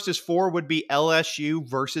 1 versus 4 would be LSU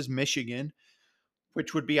versus Michigan,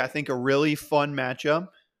 which would be, I think, a really fun matchup.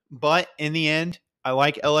 But in the end, I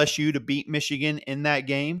like LSU to beat Michigan in that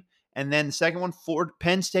game. And then the second one,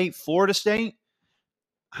 Penn State, Florida State.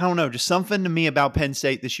 I don't know, just something to me about Penn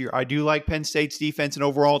State this year. I do like Penn State's defense and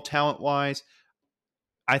overall talent-wise.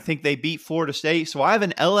 I think they beat Florida State. So I have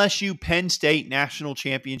an LSU-Penn State national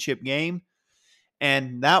championship game.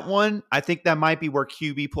 And that one, I think that might be where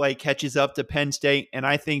QB play catches up to Penn State. And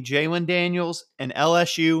I think Jalen Daniels and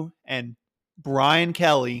LSU and Brian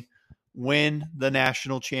Kelly win the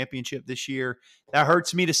national championship this year. That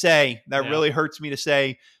hurts me to say. That really hurts me to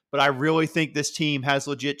say. But I really think this team has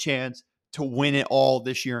legit chance to win it all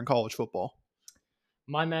this year in college football.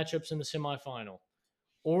 My matchups in the semifinal.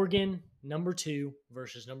 Oregon, number 2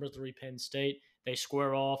 versus number 3 Penn State. They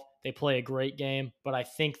square off. They play a great game. But I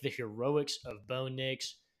think the heroics of Bo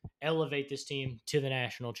Nix elevate this team to the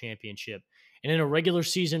national championship. And in a regular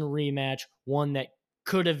season rematch, one that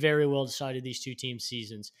could have very well decided these 2 teams'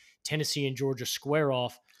 seasons, Tennessee and Georgia square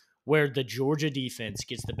off, where the Georgia defense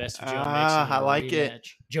gets the best of Joe Mixon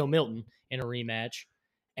Joe Milton in a rematch,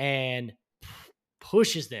 and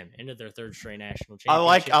pushes them into their 3rd straight national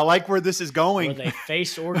championship. I like where this is going. Where they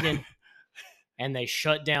face Oregon and they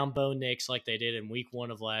shut down Bo Nix like they did in week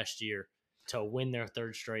 1 of last year to win their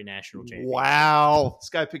 3rd straight national championship. Wow. This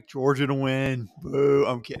guy picked Georgia to win. Boo.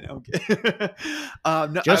 I'm kidding.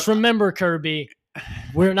 Remember, Kirby,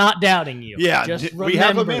 we're not doubting you. Yeah, we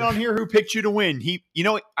have a man on here who picked you to win.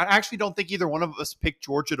 I actually don't think either one of us picked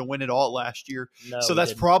Georgia to win it all last year. No, so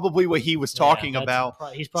that's probably what he was talking about.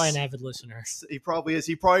 He's probably an avid listener. He probably is.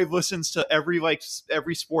 He probably listens to every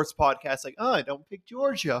sports podcast. Like, I don't pick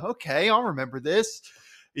Georgia. Okay, I'll remember this.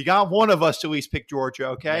 You got one of us to at least pick Georgia.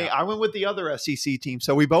 Okay, I went with the other SEC team,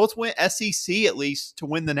 so we both went SEC at least to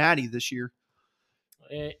win the Natty this year.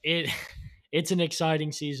 It's an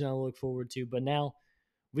exciting season I look forward to, but now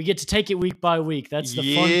we get to take it week by week. That's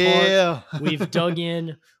the fun part. We've dug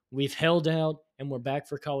in, we've held out, and we're back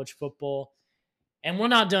for college football. And we're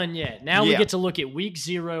not done yet. Now we get to look at week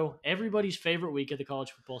 0, everybody's favorite week of the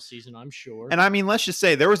college football season, I'm sure. And I mean, let's just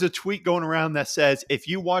say there was a tweet going around that says, if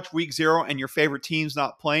you watch week 0 and your favorite team's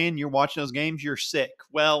not playing, you're watching those games, you're sick.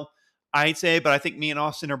 Well, I hate to say it, but I think me and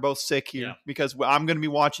Austin are both sick here because I'm going to be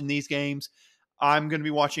watching these games. I'm going to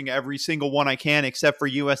be watching every single one I can, except for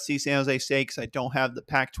USC San Jose State, because I don't have the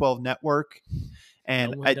Pac-12 network,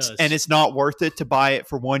 and it's not worth it to buy it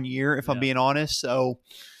for 1 year, if I'm being honest. So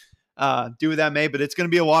do with that may, but it's going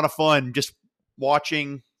to be a lot of fun just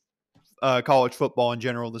watching college football in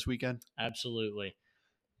general this weekend. Absolutely.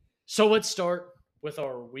 So let's start with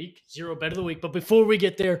our week 0 bet of the week. But before we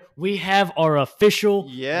get there, we have our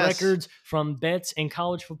official records from bets in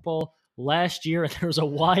college football last year, and there was a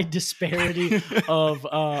wide disparity of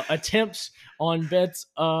attempts on bets.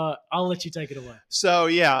 I'll let you take it away. So,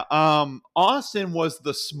 Austin was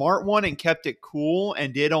the smart one and kept it cool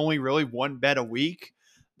and did only really 1 bet a week.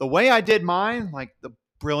 The way I did mine, like the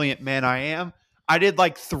brilliant man I am, I did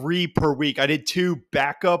like 3 per week. I did 2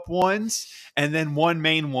 backup ones and then 1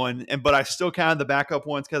 main one, but I still counted the backup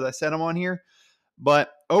ones because I set them on here.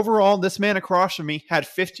 But overall, this man across from me had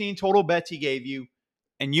 15 total bets he gave you.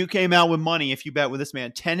 And you came out with money if you bet with this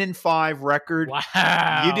man. 10-5 record.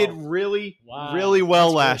 Wow. You did really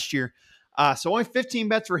well last year. So only 15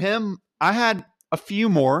 bets for him. I had a few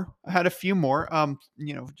more.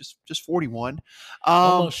 Just 41.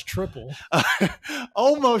 Almost triple.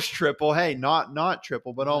 Almost triple. Hey, not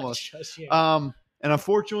triple, but almost. And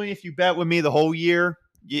unfortunately, if you bet with me the whole year,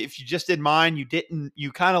 if you just did mine, you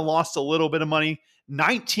kind of lost a little bit of money.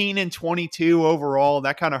 19-22 overall.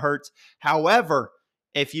 That kind of hurts. However,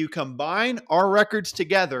 if you combine our records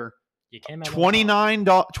together, you came out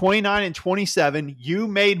 29-27, you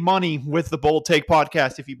made money with the Bold Take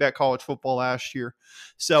podcast if you bet college football last year.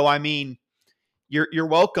 So, I mean, you're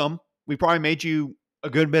welcome. We probably made you a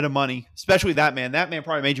good bit of money, especially that man. That man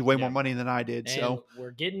probably made you way more money than I did. And so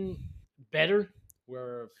we're getting better.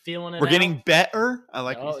 We're feeling it. We're getting better. I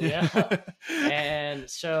like. Oh yeah. And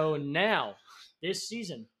so now this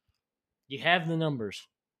season, you have the numbers.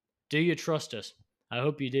 Do you trust us? I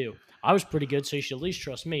hope you do. I was pretty good, so you should at least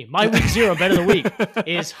trust me. My week 0 bet of the week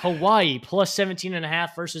is Hawaii plus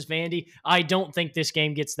 17.5 versus Vandy. I don't think this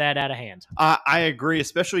game gets that out of hand. I agree,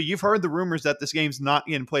 especially you've heard the rumors that this game's not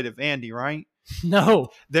getting played at Vandy, right? No.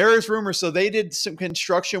 There is rumors. So they did some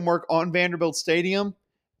construction work on Vanderbilt Stadium,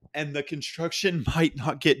 and the construction might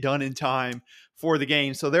not get done in time for the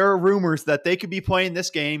game. So there are rumors that they could be playing this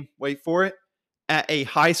game, wait for it, at a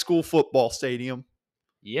high school football stadium.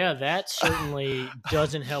 Yeah, that certainly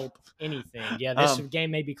doesn't help anything. Yeah, this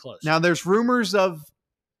game may be close. Now, there's rumors of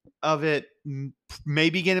it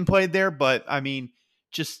maybe getting played there, but I mean,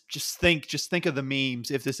 just think of the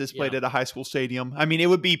memes if this is played at a high school stadium. I mean, it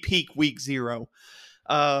would be peak week 0.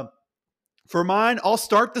 For mine, I'll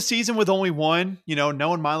start the season with only one. You know,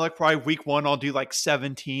 knowing my luck, probably week 1 I'll do like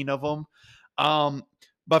 17 of them.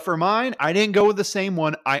 But for mine, I didn't go with the same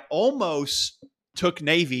one. I almost took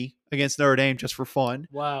Navy against Notre Dame just for fun.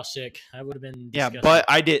 Wow, sick. That would have been disgusting. Yeah, but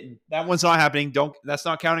I didn't. That one's not happening. That's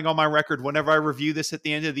not counting on my record. Whenever I review this at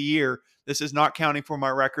the end of the year, this is not counting for my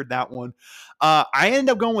record, that one. I ended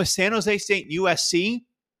up going with San Jose State and USC.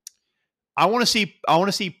 I want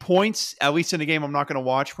to see points, at least in a game I'm not going to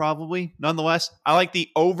watch probably. Nonetheless, I like the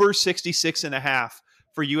over 66.5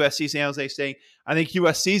 for USC San Jose State. I think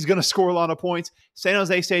USC is going to score a lot of points. San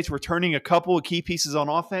Jose State's returning a couple of key pieces on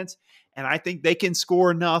offense, and I think they can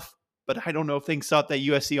score enough, but I don't know if they can stop that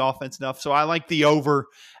USC offense enough. So I like the over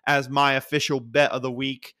as my official bet of the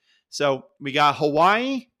week. So we got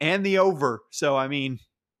Hawaii and the over. So, I mean,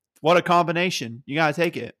 what a combination. You got to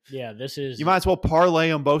take it. Yeah, this is... You might as well parlay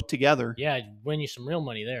them both together. Yeah, win you some real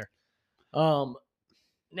money there.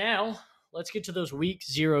 Now, let's get to those week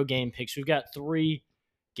 0 game picks. We've got 3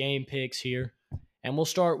 game picks here, and we'll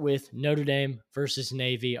start with Notre Dame versus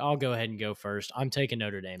Navy. I'll go ahead and go first. I'm taking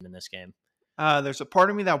Notre Dame in this game. There's a part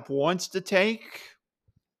of me that wants to take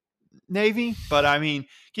Navy, but I mean,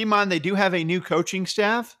 keep in mind they do have a new coaching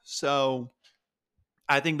staff, so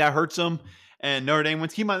I think that hurts them. And Notre Dame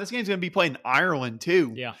wins. Keep in mind, this game's going to be played in Ireland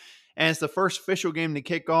too. Yeah, and it's the first official game to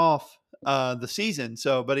kick off the season.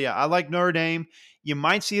 So, but yeah, I like Notre Dame. You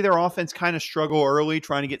might see their offense kind of struggle early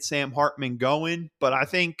trying to get Sam Hartman going, but I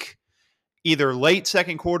think either late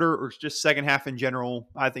second quarter or just second half in general,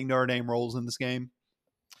 I think Notre Dame rolls in this game.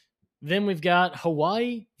 Then we've got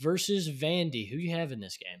Hawaii versus Vandy. Who you have in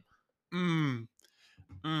this game?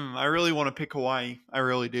 I really want to pick Hawaii. I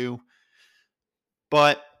really do.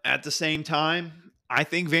 But at the same time, I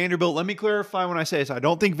think Vanderbilt, let me clarify when I say this. I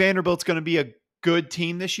don't think Vanderbilt's going to be a good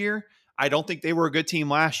team this year. I don't think they were a good team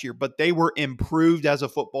last year, but they were improved as a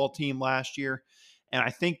football team last year. And I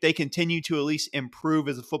think they continue to at least improve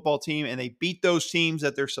as a football team, and they beat those teams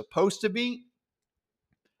that they're supposed to beat.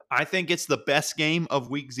 I think it's the best game of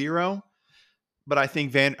week 0, but I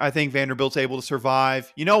think Vanderbilt's able to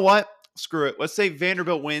survive. You know what? Screw it. Let's say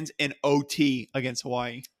Vanderbilt wins in OT against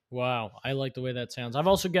Hawaii. Wow, I like the way that sounds. I've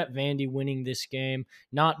also got Vandy winning this game,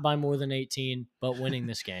 not by more than 18, but winning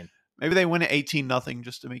this game. Maybe they win at 18-0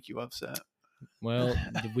 just to make you upset. Well,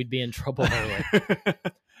 we'd be in trouble early.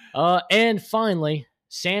 And finally,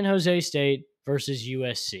 San Jose State versus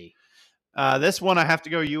USC. This one I have to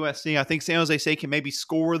go USC. I think San Jose State can maybe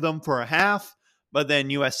score them for a half, but then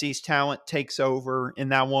USC's talent takes over in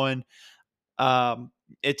that one.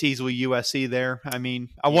 It's easily USC there. I mean,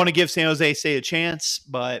 I want to give San Jose State a chance,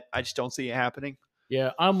 but I just don't see it happening.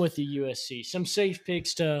 Yeah, I'm with the USC. Some safe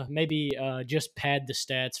picks to maybe just pad the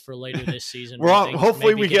stats for later this season.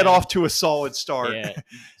 Hopefully we get off to a solid start. Yeah,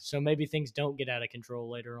 so maybe things don't get out of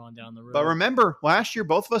control later on down the road. But remember, last year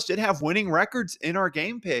both of us did have winning records in our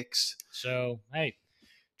game picks. So, hey,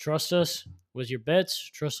 trust us with your bets.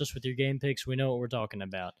 Trust us with your game picks. We know what we're talking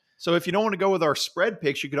about. So if you don't want to go with our spread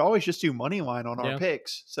picks, you could always just do money line on our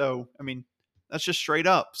picks. So, I mean, that's just straight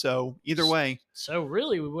up. So either way. So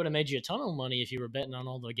really, we would have made you a ton of money if you were betting on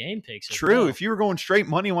all the game picks. True. Well. If you were going straight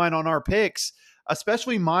money line on our picks,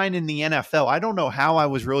 especially mine in the NFL, I don't know how I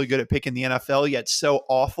was really good at picking the NFL, yet so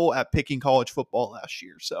awful at picking college football last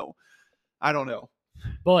year. So I don't know.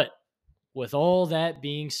 But with all that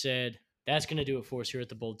being said, that's going to do it for us here at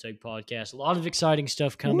the Bold Take Podcast. A lot of exciting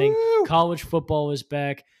stuff coming. Woo! College football is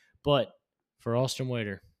back. But for Austin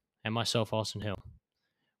Waiter and myself, Austin Hill,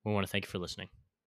 we want to thank you for listening.